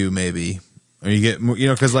point of view, maybe. Or you get,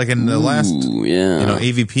 because like in the last,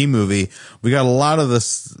 AVP movie, we got a lot of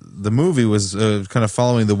this. The movie was kind of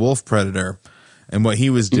following the wolf predator and what he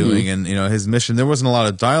was doing, and his mission. There wasn't a lot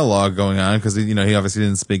of dialogue going on because he obviously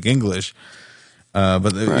didn't speak English.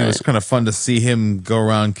 But it was kind of fun to see him go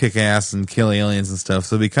around, kick ass, and kill aliens and stuff.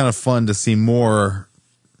 So it'd be kind of fun to see more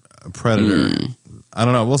Predator. I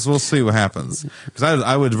don't know. We'll see what happens, because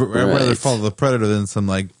I would rather follow the Predator than some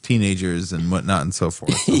like teenagers and whatnot and so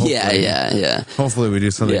forth. So hopefully we do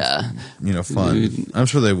something fun. I'm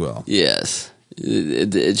sure they will. Yes,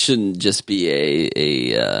 it shouldn't just be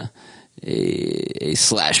a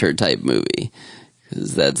slasher type movie,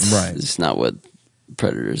 because that's it's not what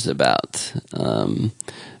Predator's about.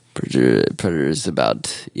 Predator is about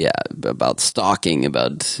stalking,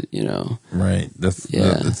 about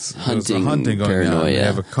that's hunting going paranoia. on. They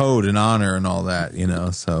have a code and honor and all that,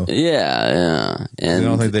 so and I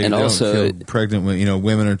don't think they don't kill pregnant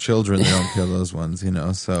women or children. They don't kill those ones,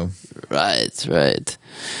 so right.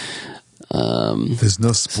 There's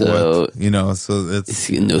no sport, so it's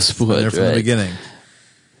no sport there from the beginning.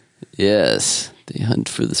 Yes, they hunt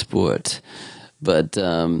for the sport. But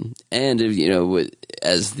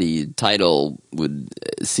as the title would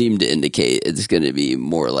seem to indicate, it's going to be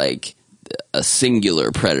more like a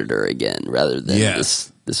singular predator again, rather than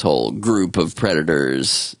this whole group of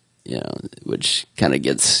predators, which kind of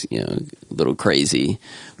gets a little crazy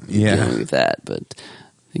dealing with that. But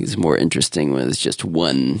I think it's more interesting when it's just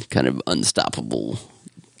one kind of unstoppable,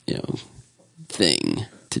 thing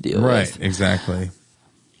to deal with. Right, exactly.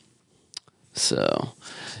 So,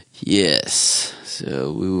 yes.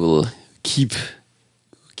 So we will keep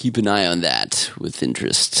an eye on that with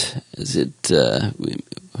interest as we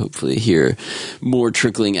hopefully hear more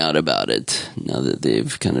trickling out about it now that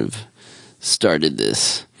they've kind of started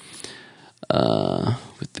this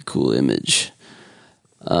with the cool image.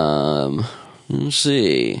 Let's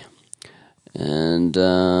see. And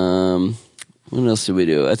what else did we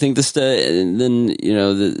do? I think the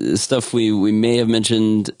stuff we may have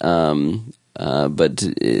mentioned, but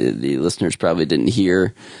the listeners probably didn't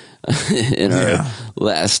hear in our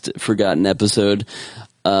last forgotten episode,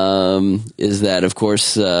 is that, of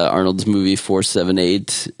course, Arnold's movie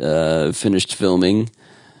 478 finished filming.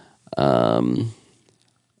 In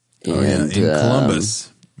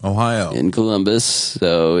Columbus, Ohio. In Columbus,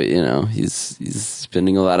 so he's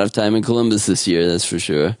spending a lot of time in Columbus this year. That's for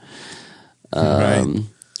sure. Right.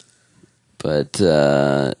 But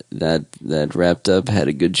that wrapped up, had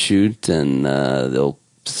a good shoot, and they'll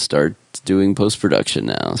start doing post-production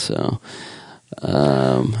now. So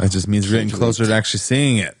that just means we're getting closer to actually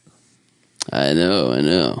seeing it. I know.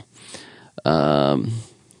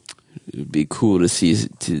 It'd be cool to see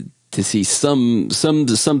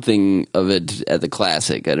something of it at the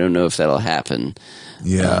Classic. I don't know if that'll happen.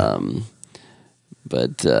 Yeah.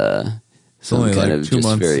 But it's only like 2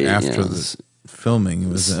 months after the filming. It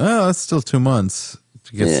was it's still 2 months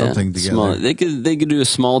to get something together. Small. They could do a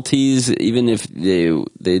small tease, even if they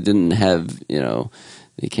didn't have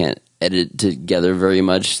they can't edit together very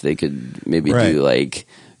much. They could maybe do like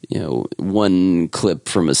one clip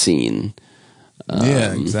from a scene.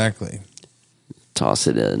 Exactly. Toss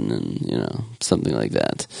it in, and something like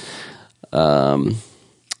that.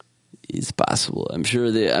 It's possible. I'm sure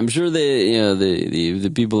they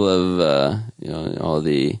the people of all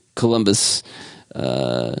the Columbus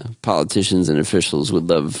politicians and officials would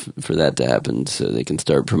love for that to happen, so they can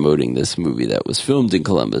start promoting this movie that was filmed in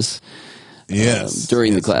Columbus.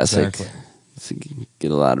 During the Classic, exactly. To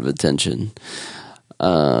get a lot of attention.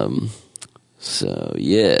 So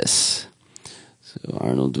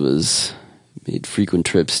Arnold made frequent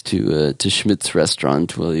trips to Schmidt's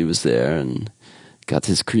restaurant while he was there, and got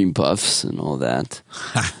his cream puffs and all that.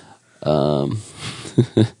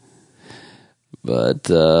 But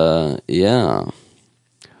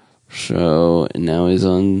so now he's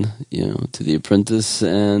on to The Apprentice,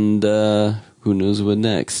 and who knows what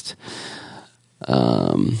next.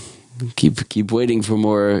 Keep waiting for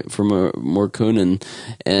more Conan.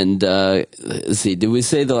 And let's see, did we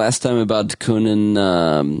say the last time about Conan,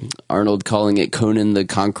 Arnold calling it Conan the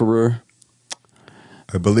Conqueror?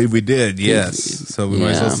 I believe we did, yes. So we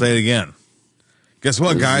might as well say it again. Guess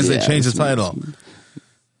what, guys? They changed the title.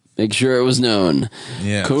 Make sure it was known.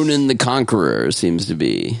 Yes. Conan the Conqueror seems to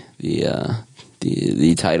be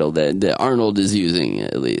the title that Arnold is using,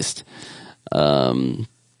 at least.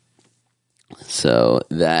 So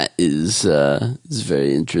that is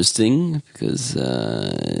very interesting, because I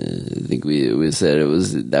think we said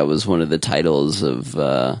that was one of the titles of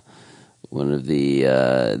one of the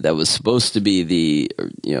that was supposed to be the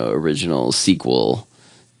original sequel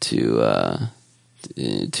to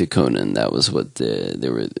Conan. That was what they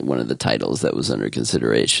were, one of the titles that was under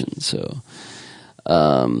consideration. So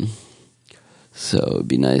it'd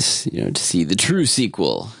be nice to see the true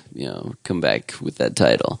sequel come back with that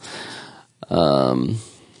title. We'll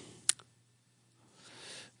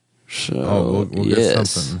get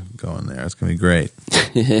something going there. It's gonna be great.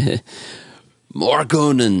 More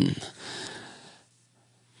Conan.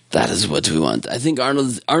 That is what we want. I think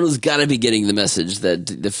Arnold's got to be getting the message that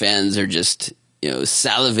the fans are just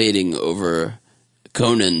salivating over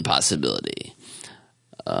Conan possibility.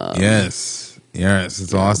 Yes,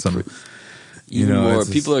 it's awesome. More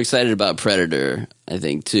people are excited about Predator. I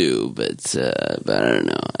think too, but I don't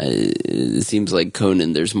know. It seems like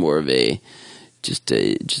Conan, there's more of just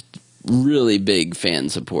really big fan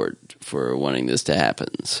support for wanting this to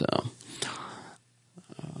happen. So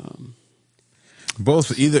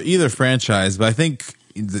both either franchise, but I think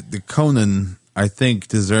the Conan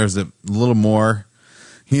deserves it a little more,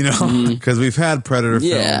 because we've had Predator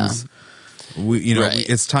films.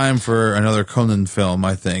 It's time for another Conan film.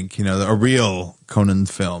 I think a real Conan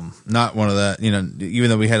film, not one of that. Even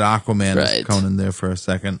though we had Aquaman as Conan there for a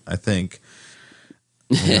second, I think.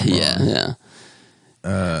 Yeah.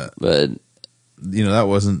 But that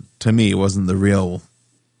wasn't, to me, it wasn't the real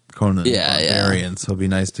Conan Barbarian. So it'd be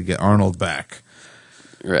nice to get Arnold back.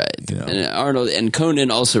 Right. And Arnold and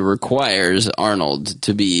Conan also requires Arnold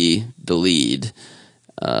to be the lead.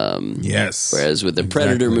 Yes. Whereas with the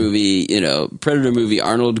Predator movie,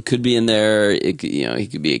 Arnold could be in there. He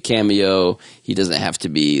could be a cameo. He doesn't have to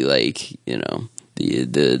be like,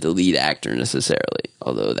 the lead actor necessarily.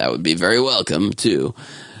 Although that would be very welcome too.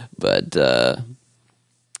 But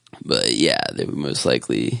yeah, they would most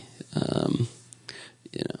likely,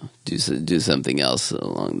 do something else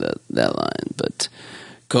along that line. But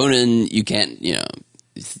Conan, you can't,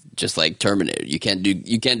 just like Terminator, you can't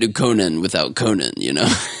do Conan without Conan,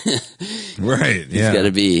 Right. Yeah.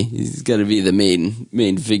 He's got to be the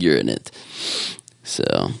main figure in it.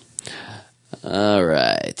 So, all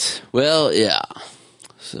right. Well, yeah.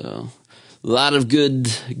 So, a lot of good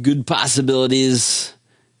possibilities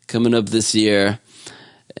coming up this year,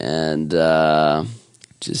 and we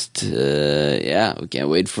can't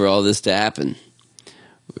wait for all this to happen.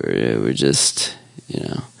 We're just,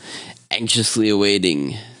 anxiously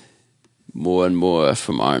awaiting more and more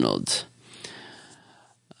from Arnold.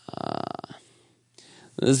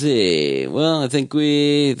 Let's see. Well, I think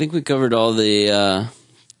we covered all the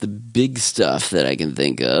big stuff that I can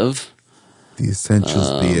think of. The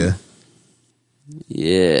essentials beer.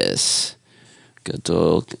 Yes. Got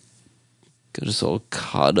us all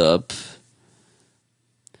caught up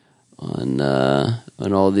on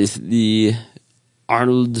all the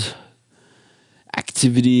Arnold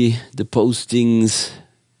activity, the postings,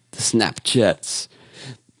 the Snapchats,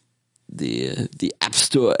 the App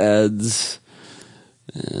Store ads,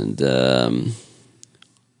 and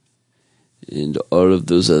all of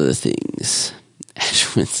those other things.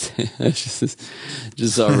 Ash Wednesday. I just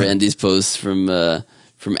saw Randy's post from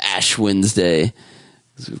Ash Wednesday.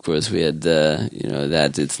 Of course, we had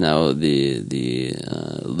that it's now the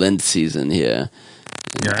Lent season here.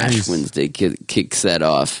 And Ash Wednesday kicks that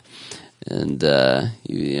off, and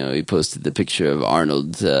he posted the picture of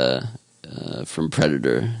Arnold from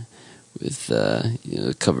Predator with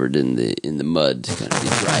covered in the mud, kind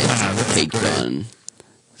of dried, caked on.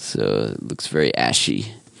 So it looks very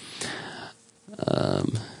ashy.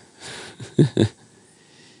 You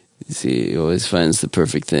see, he always finds the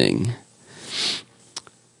perfect thing.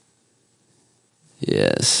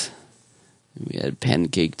 Yes. We had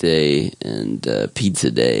Pancake Day and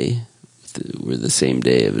Pizza Day. Were the same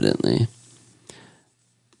day, evidently.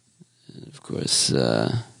 And of course,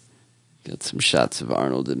 got some shots of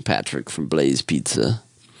Arnold and Patrick from Blaze Pizza.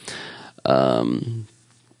 But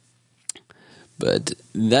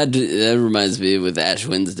that reminds me with Ash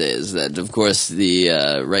Wednesdays that, of course, the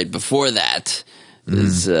right before that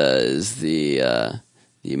is the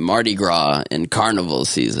Mardi Gras and Carnival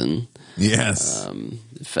season. Yes,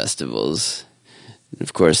 the festivals. And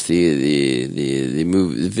of course,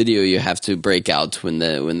 the video you have to break out when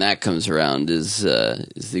that comes around is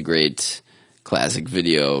the great classic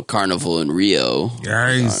video Carnival in Rio.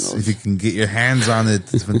 Guys, if you can get your hands on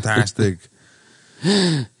it, it's fantastic.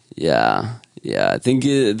 Yeah. I think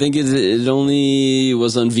it only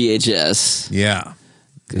was on VHS. Yeah,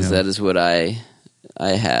 because that is what I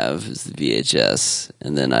have is the VHS,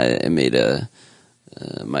 and then I made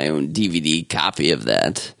my own DVD copy of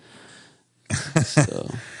that. So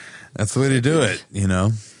that's the way to do it,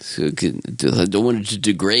 So I don't want it to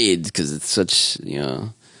degrade because it's such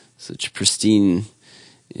pristine,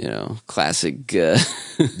 classic video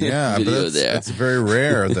but there. It's very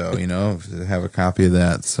rare, though, to have a copy of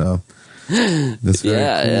that. So that's very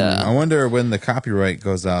cool. Yeah. I wonder when the copyright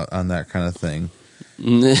goes out on that kind of thing.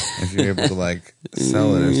 If you're able to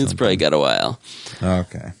sell it or something. It's probably got a while.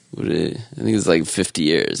 Okay. I think it's like 50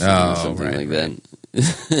 years. Something like that.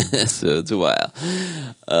 So it's a while.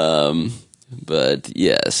 But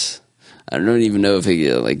yes, I don't even know if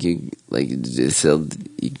you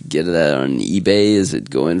get that on eBay. Is it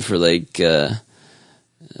going for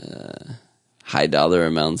high dollar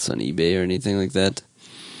amounts on eBay or anything like that?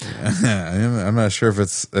 I'm not sure if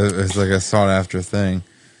it's like a sought after thing.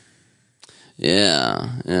 Yeah,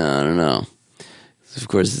 I don't know. Of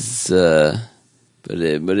course, it's but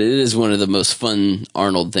it is one of the most fun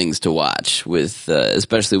Arnold things to watch, with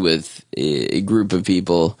especially with a group of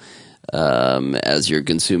people as you're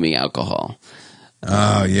consuming alcohol.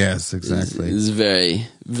 Oh yes, exactly. It's very,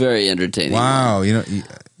 very entertaining. Wow, you know,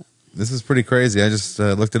 this is pretty crazy. I just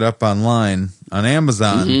looked it up online on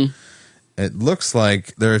Amazon. Mm-hmm. It looks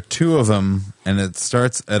like there are two of them, and it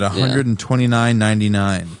starts at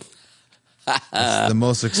 $129.99. It's the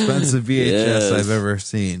most expensive VHS I've ever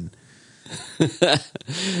seen.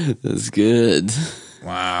 That's good.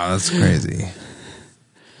 Wow, that's crazy.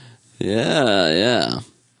 Yeah.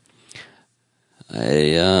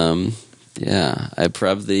 I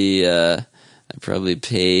probably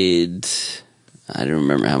paid. I don't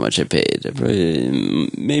remember how much I paid. I probably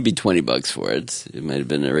maybe $20 for it. It might have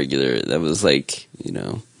been a regular. That was like, you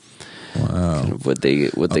know, wow, kind of what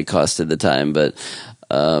they cost at the time. But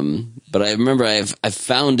I remember I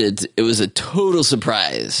found it. It was a total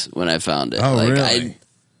surprise when I found it. Oh, like, really?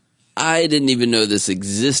 I didn't even know this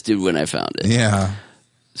existed when I found it. Yeah.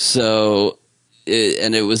 So,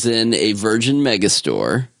 it was in a Virgin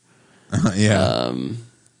Megastore. Yeah.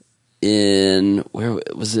 Where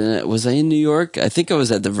was it? Was I in New York? I think I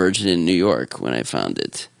was at the Virgin in New York when I found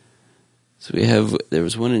it. So there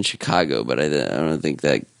was one in Chicago, but I don't think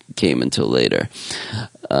that came until later.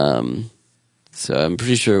 So I'm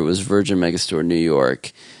pretty sure it was Virgin Megastore New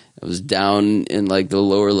York. It was down in like the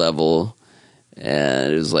lower level,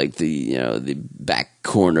 and it was like the back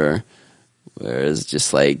corner, where it's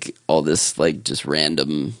just like all this like just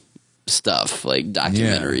random stuff, like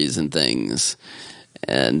documentaries and things.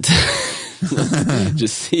 And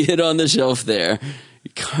just see it on the shelf there.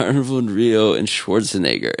 Carnival in Rio and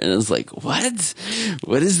Schwarzenegger. And I was like, what?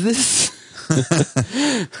 What is this?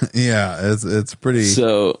 Yeah, it's pretty.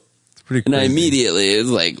 So, it's pretty and crazy. I immediately was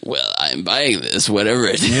like, well, I'm buying this, whatever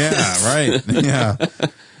it is. Yeah, right. Yeah.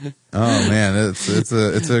 Oh man,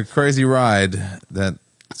 it's a crazy ride that.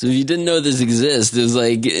 So if you didn't know this exists, it was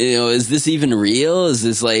like, you know, is this even real? Is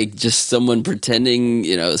this like just someone pretending,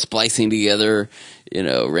 you know, splicing together, you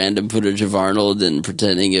know, random footage of Arnold and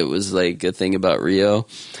pretending it was like a thing about Rio?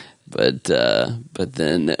 But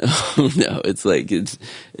then, oh no, it's like, it's,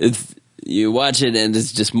 you watch it and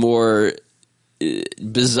it's just more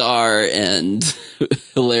bizarre and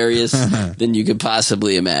hilarious than you could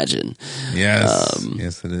possibly imagine. Yes.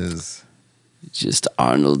 Yes, it is. Just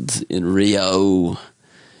Arnold in Rio.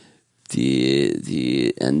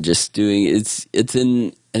 And just doing it's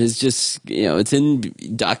just, you know, it's in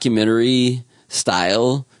documentary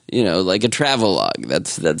style, you know, like a travelogue.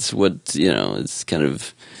 That's what, you know, it's kind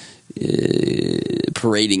of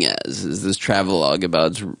parading as, is this travelogue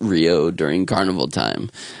about Rio during carnival time.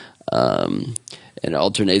 And it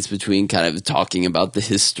alternates between kind of talking about the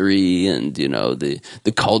history and, you know, the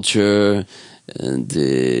culture and,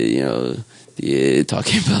 you know,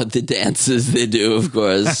 talking about the dances they do, of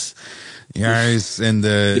course. Yaris and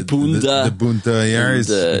the punta Yaris.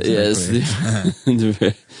 Yes.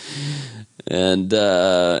 And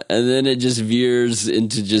then it just veers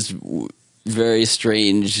into just very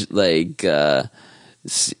strange, like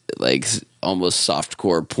almost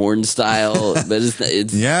softcore porn style, but it's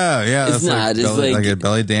it's not. It's like a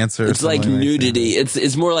belly dancer. It's like nudity.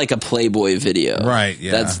 It's more like a Playboy video, right?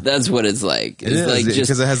 Yeah, that's what it's like. It's like just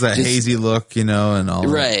because it has that hazy look, you know, and all.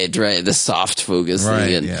 Right. The soft focus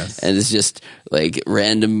thing, and it's just like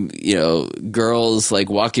random, you know, girls like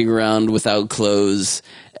walking around without clothes.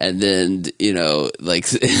 And then, you know, like,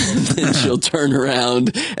 then she'll turn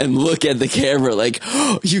around and look at the camera like,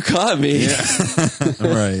 oh, you caught me. Yeah.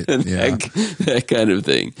 Right. That kind of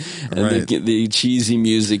thing. And the cheesy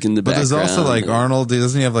music in the background. But there's also like Arnold,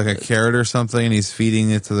 doesn't he have like a carrot or something and he's feeding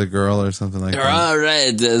it to the girl or something like that? Oh,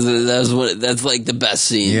 right. That's like the best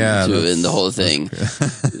scene in the whole thing.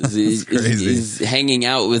 He's crazy. He's hanging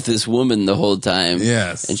out with this woman the whole time.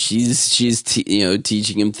 Yes. And she's you know,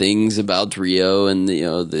 teaching him things about Rio and, you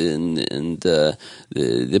know, the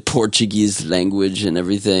Portuguese language and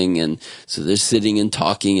everything, and so they're sitting and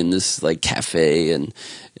talking in this like cafe, and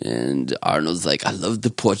Arnold's like, I love the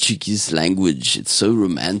Portuguese language, it's so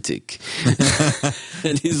romantic.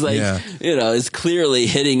 And he's like, you know, it's clearly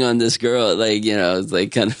hitting on this girl, like, you know, it's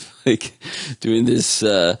like kind of like doing this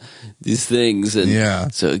these things,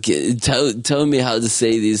 and so tell me how to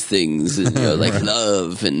say these things, and, you know, like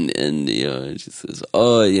love and you know, she says,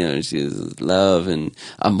 oh, you know, she says love and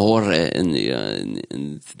amore, and you know,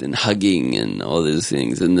 and then hugging and all those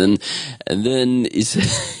things, and then he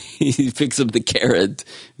says, he picks up the carrot,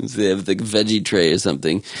 they have the veggie tray or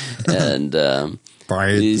something, and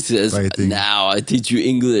he says, now I teach you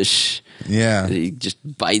English. Yeah. And he just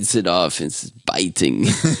bites it off and says, biting.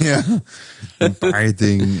 Yeah.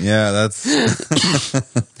 Biting. Yeah, that's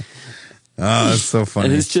that's so funny.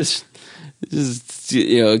 And it's just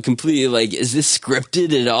completely like, is this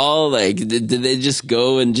scripted at all? Like, did they just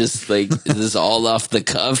go and just like, is this all off the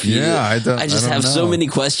cuff? Yeah, I don't have know. so many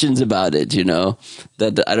questions about it,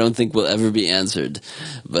 that I don't think will ever be answered.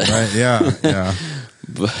 But right, yeah.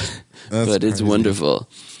 but it's wonderful.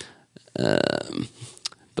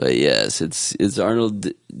 But yes, it's Arnold.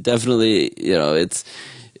 Definitely,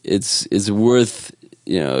 it's worth.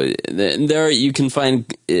 And there you can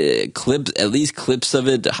find clips, at least clips of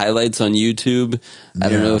it, highlights on YouTube. I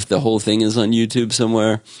don't know if the whole thing is on YouTube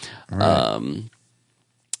somewhere. Right.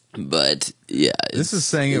 But yeah, this is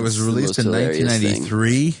saying it was released in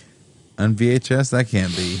 1993 on VHS. That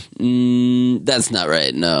can't be. That's not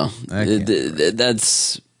right. No,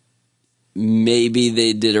 that's maybe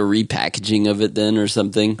they did a repackaging of it then or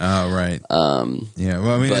something. Oh right. Yeah.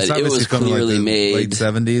 Well, I mean, but it was clearly made late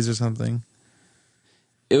 70s or something.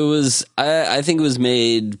 It was, I think it was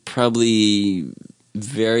made probably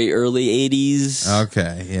very early 80s.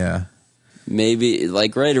 Okay, yeah. Maybe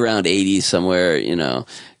like right around 80 somewhere,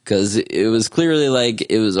 because it was clearly like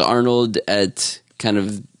it was Arnold at kind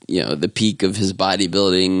of, the peak of his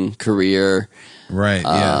bodybuilding career. Right,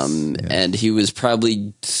 yes. And he was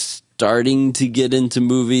probably starting to get into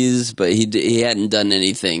movies, but he hadn't done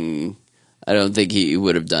anything. I don't think he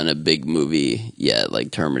would have done a big movie yet, like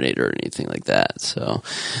Terminator or anything like that. So,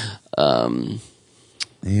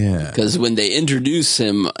 because when they introduce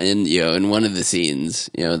him in one of the scenes,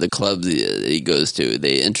 the club that he goes to,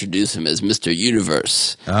 they introduce him as Mr.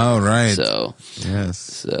 Universe. Oh, right. So, yes.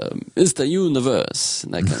 So, Mr. Universe,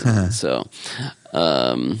 and that kind of thing. So,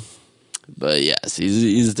 but yes,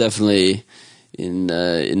 he's definitely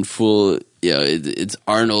in full. It's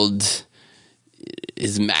Arnold.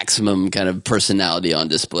 His maximum kind of personality on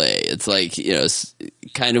display. It's like,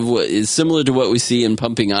 kind of what is similar to what we see in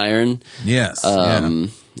Pumping Iron. Yes.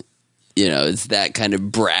 It's that kind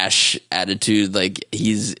of brash attitude. Like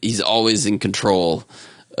he's always in control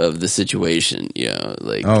of the situation, for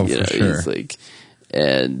sure. He's like,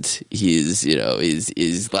 and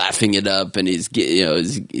he's laughing it up and he's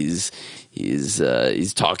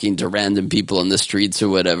talking to random people on the streets or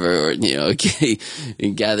whatever, or getting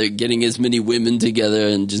as many women together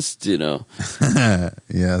and just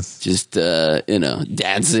yes, just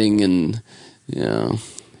dancing and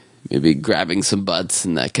maybe grabbing some butts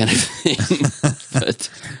and that kind of thing. But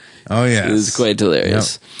it was quite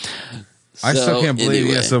hilarious. Yep. I still can't believe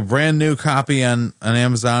it. So brand new copy on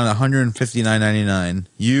Amazon, $159.99.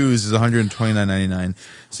 Used is $129.99.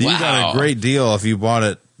 So you got a great deal if you bought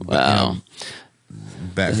it. Wow.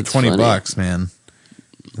 Back for $20, man.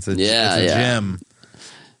 It's a gem.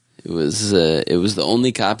 It was the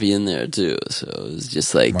only copy in there too, so it was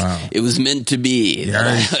just like it was meant to be.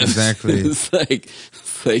 Yeah, exactly. It's like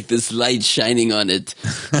this light shining on it,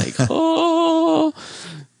 like oh,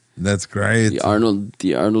 that's great. The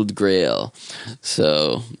Arnold Grail.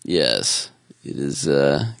 So yes, it is.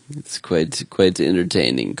 It's quite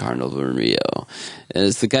entertaining, Carnival in Rio, and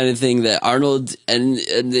it's the kind of thing that Arnold and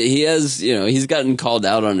he has. He's gotten called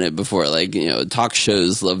out on it before. Like talk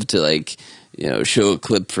shows love to show a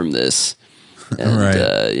clip from this, and right.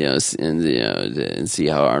 and see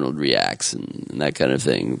how Arnold reacts and that kind of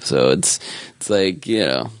thing. So it's like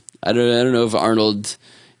I don't know if Arnold.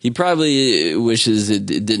 He probably wishes it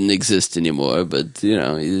didn't exist anymore, but he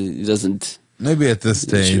doesn't. Maybe at this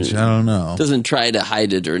stage, I don't know. Doesn't try to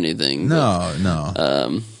hide it or anything. No.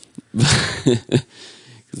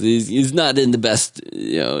 He's not in the best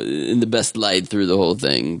light through the whole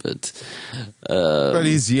thing, but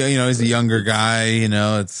he's he's a younger guy.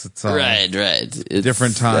 It's all right. It's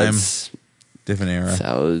different time, different era. That's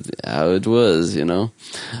how it was. He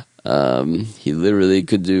literally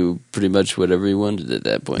could do pretty much whatever he wanted at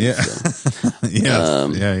that point. Yeah,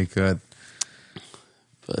 so. yeah, he could.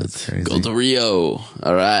 But go to Rio.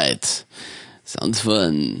 All right. Sounds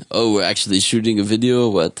fun. Oh, we're actually shooting a video?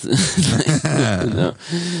 What? No.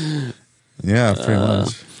 Yeah, pretty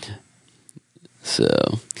much. So,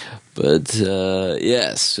 but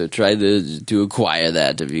yes, so try to acquire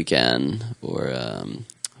that if you can, or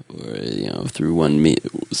through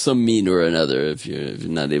some mean or another if you're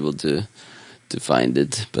not able to find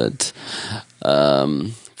it, but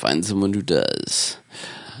find someone who does.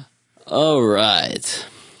 All right.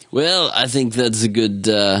 Well, I think that's a good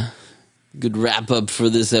wrap up for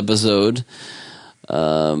this episode.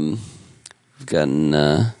 We've gotten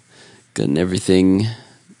everything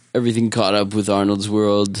caught up with Arnold's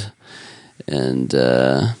World, and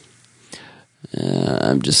I'm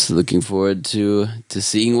just looking forward to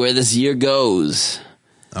seeing where this year goes.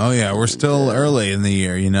 Oh yeah, we're still early in the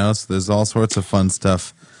year, so there's all sorts of fun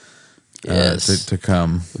stuff to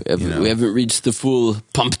come. We haven't reached the full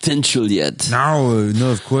potential yet. No,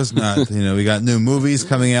 of course not. We got new movies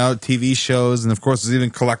coming out, TV shows, and of course there's even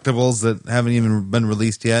collectibles that haven't even been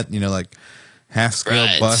released yet. Like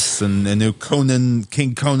half-scale busts and a new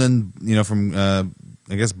King Conan, from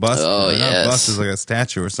I guess bust. Oh, yes. Bust is like a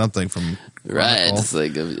statue or something from Right. It's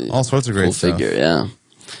like all sorts of great stuff. Figure, yeah.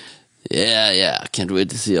 Yeah. Can't wait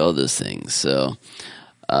to see all those things. So,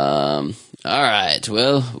 all right.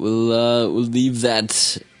 Well, we'll leave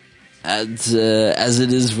that as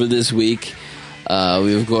it is for this week.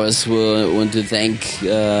 We of course will want to thank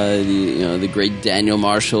the great Daniel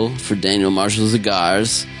Marshall for Daniel Marshall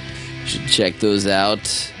Cigars. You should check those out.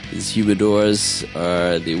 His humidors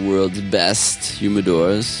are the world's best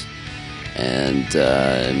humidors, and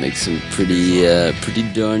makes some pretty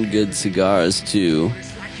darn good cigars too.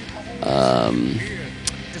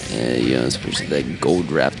 Especially that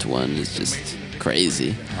gold wrapped one is just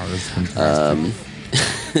crazy. Oh, that's fantastic.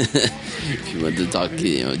 If you want to talk,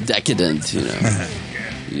 decadent,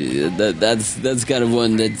 that's kind of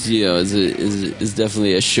one that is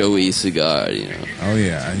definitely a showy cigar, Oh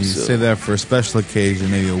yeah, you say that for a special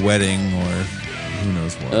occasion, maybe a wedding or who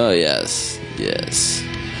knows what. Oh yes.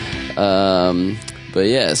 But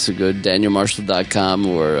yeah, so go to danielmarshall.com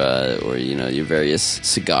or your various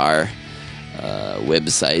cigar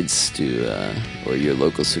websites or your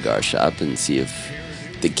local cigar shop and see if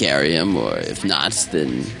they carry them, or if not,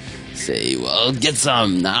 then say, well, get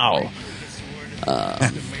some now.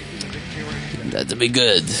 That'd be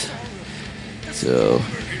good. So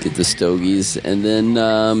get the stogies, and then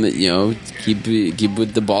keep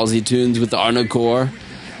with the ballsy tunes with the Arnold Corps.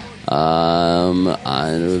 I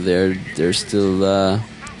know they're still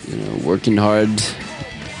working hard,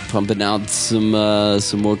 pumping out some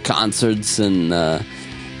more concerts, and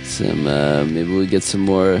maybe we get some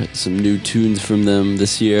new tunes from them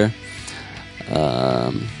this year.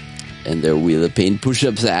 And their Wheel of Pain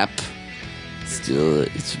push-ups app.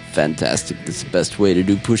 It's fantastic. It's the best way to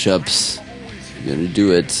do push-ups. If you're going to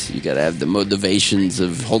do it, you got to have the motivations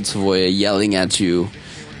of Holtzavoya yelling at you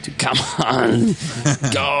to come on,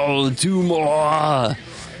 go, 2 more,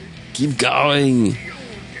 keep going.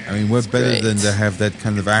 I mean, what's better than to have that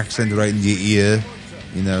kind of accent right in your ear,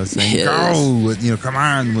 saying, go, come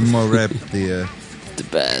on, 1 more rep. The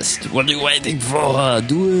best. What are you waiting for?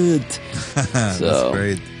 Do it. That's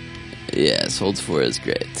great. Yes, Holtzavoya is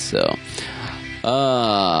great. So,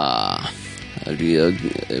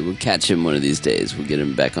 we'll catch him one of these days. We'll get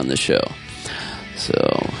him back on the show. So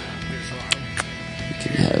we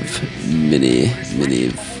can have many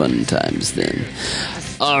fun times then.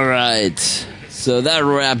 All right. So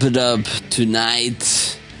that'll wrap it up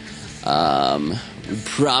tonight. We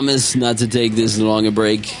promise not to take this long a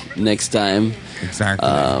break next time. Exactly.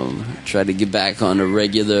 Try to get back on a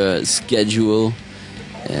regular schedule,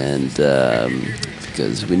 and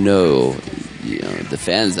because we know, the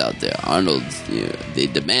fans out there, Arnold, they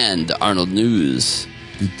demand the Arnold news,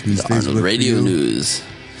 the Arnold radio news.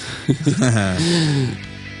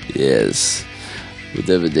 Yes,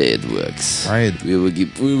 whatever day it works. Right. We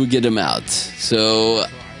will get them out. So,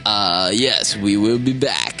 yes, we will be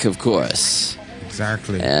back, of course.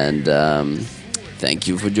 Exactly. And thank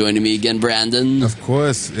you for joining me again, Brandon. Of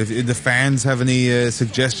course. If the fans have any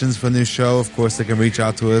suggestions for a new show, of course they can reach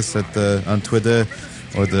out to us on Twitter,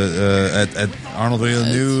 or at Arnold Radio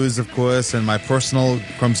News, of course, and my personal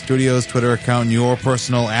Crumb Studios Twitter account, and your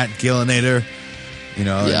personal at Gillinator. And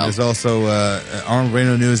there's also Arnold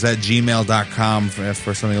Radio News at gmail.com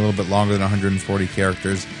for something a little bit longer than 140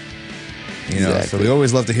 characters. Exactly. So we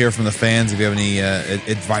always love to hear from the fans. If you have any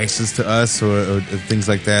advices to us or things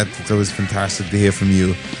like that, it's always fantastic to hear from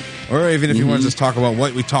you. Or even if you want to just talk about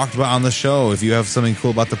what we talked about on the show, if you have something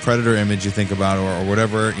cool about the Predator image you think about, or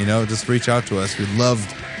whatever, just reach out to us. We'd love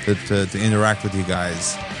to interact with you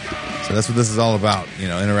guys. So that's what this is all about,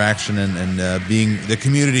 interaction and being the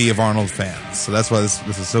community of Arnold fans. So that's why this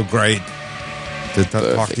is so great to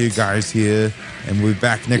talk to you guys here. And we'll be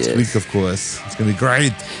back next week, of course. It's going to be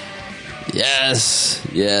great. Yes,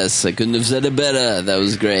 I couldn't have said it better. That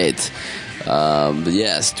was great. But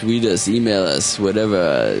yes, tweet us, email us,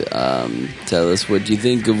 whatever. Tell us what you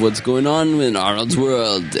think of what's going on in Arnold's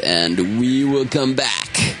world, and we will come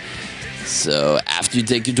back. So after you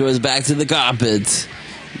take your toys back to the carpet,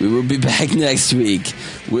 we will be back next week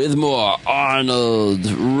with more Arnold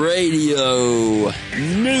Radio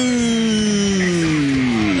News.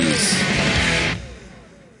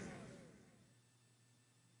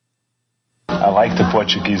 I like the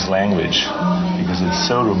Portuguese language because it's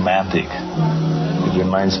so romantic. It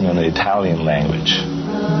reminds me of the Italian language.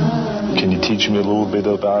 Can you teach me a little bit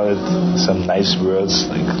about it? Some nice words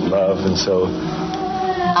like love and so.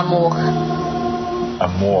 Amor.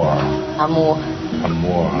 Amor. Amor.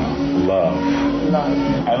 Amor. Love.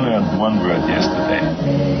 Love. I learned one word yesterday.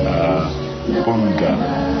 Bunda.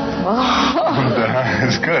 Bunda.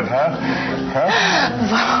 It's good, huh?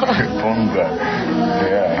 Bunda.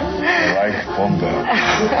 Yeah. I like bunda.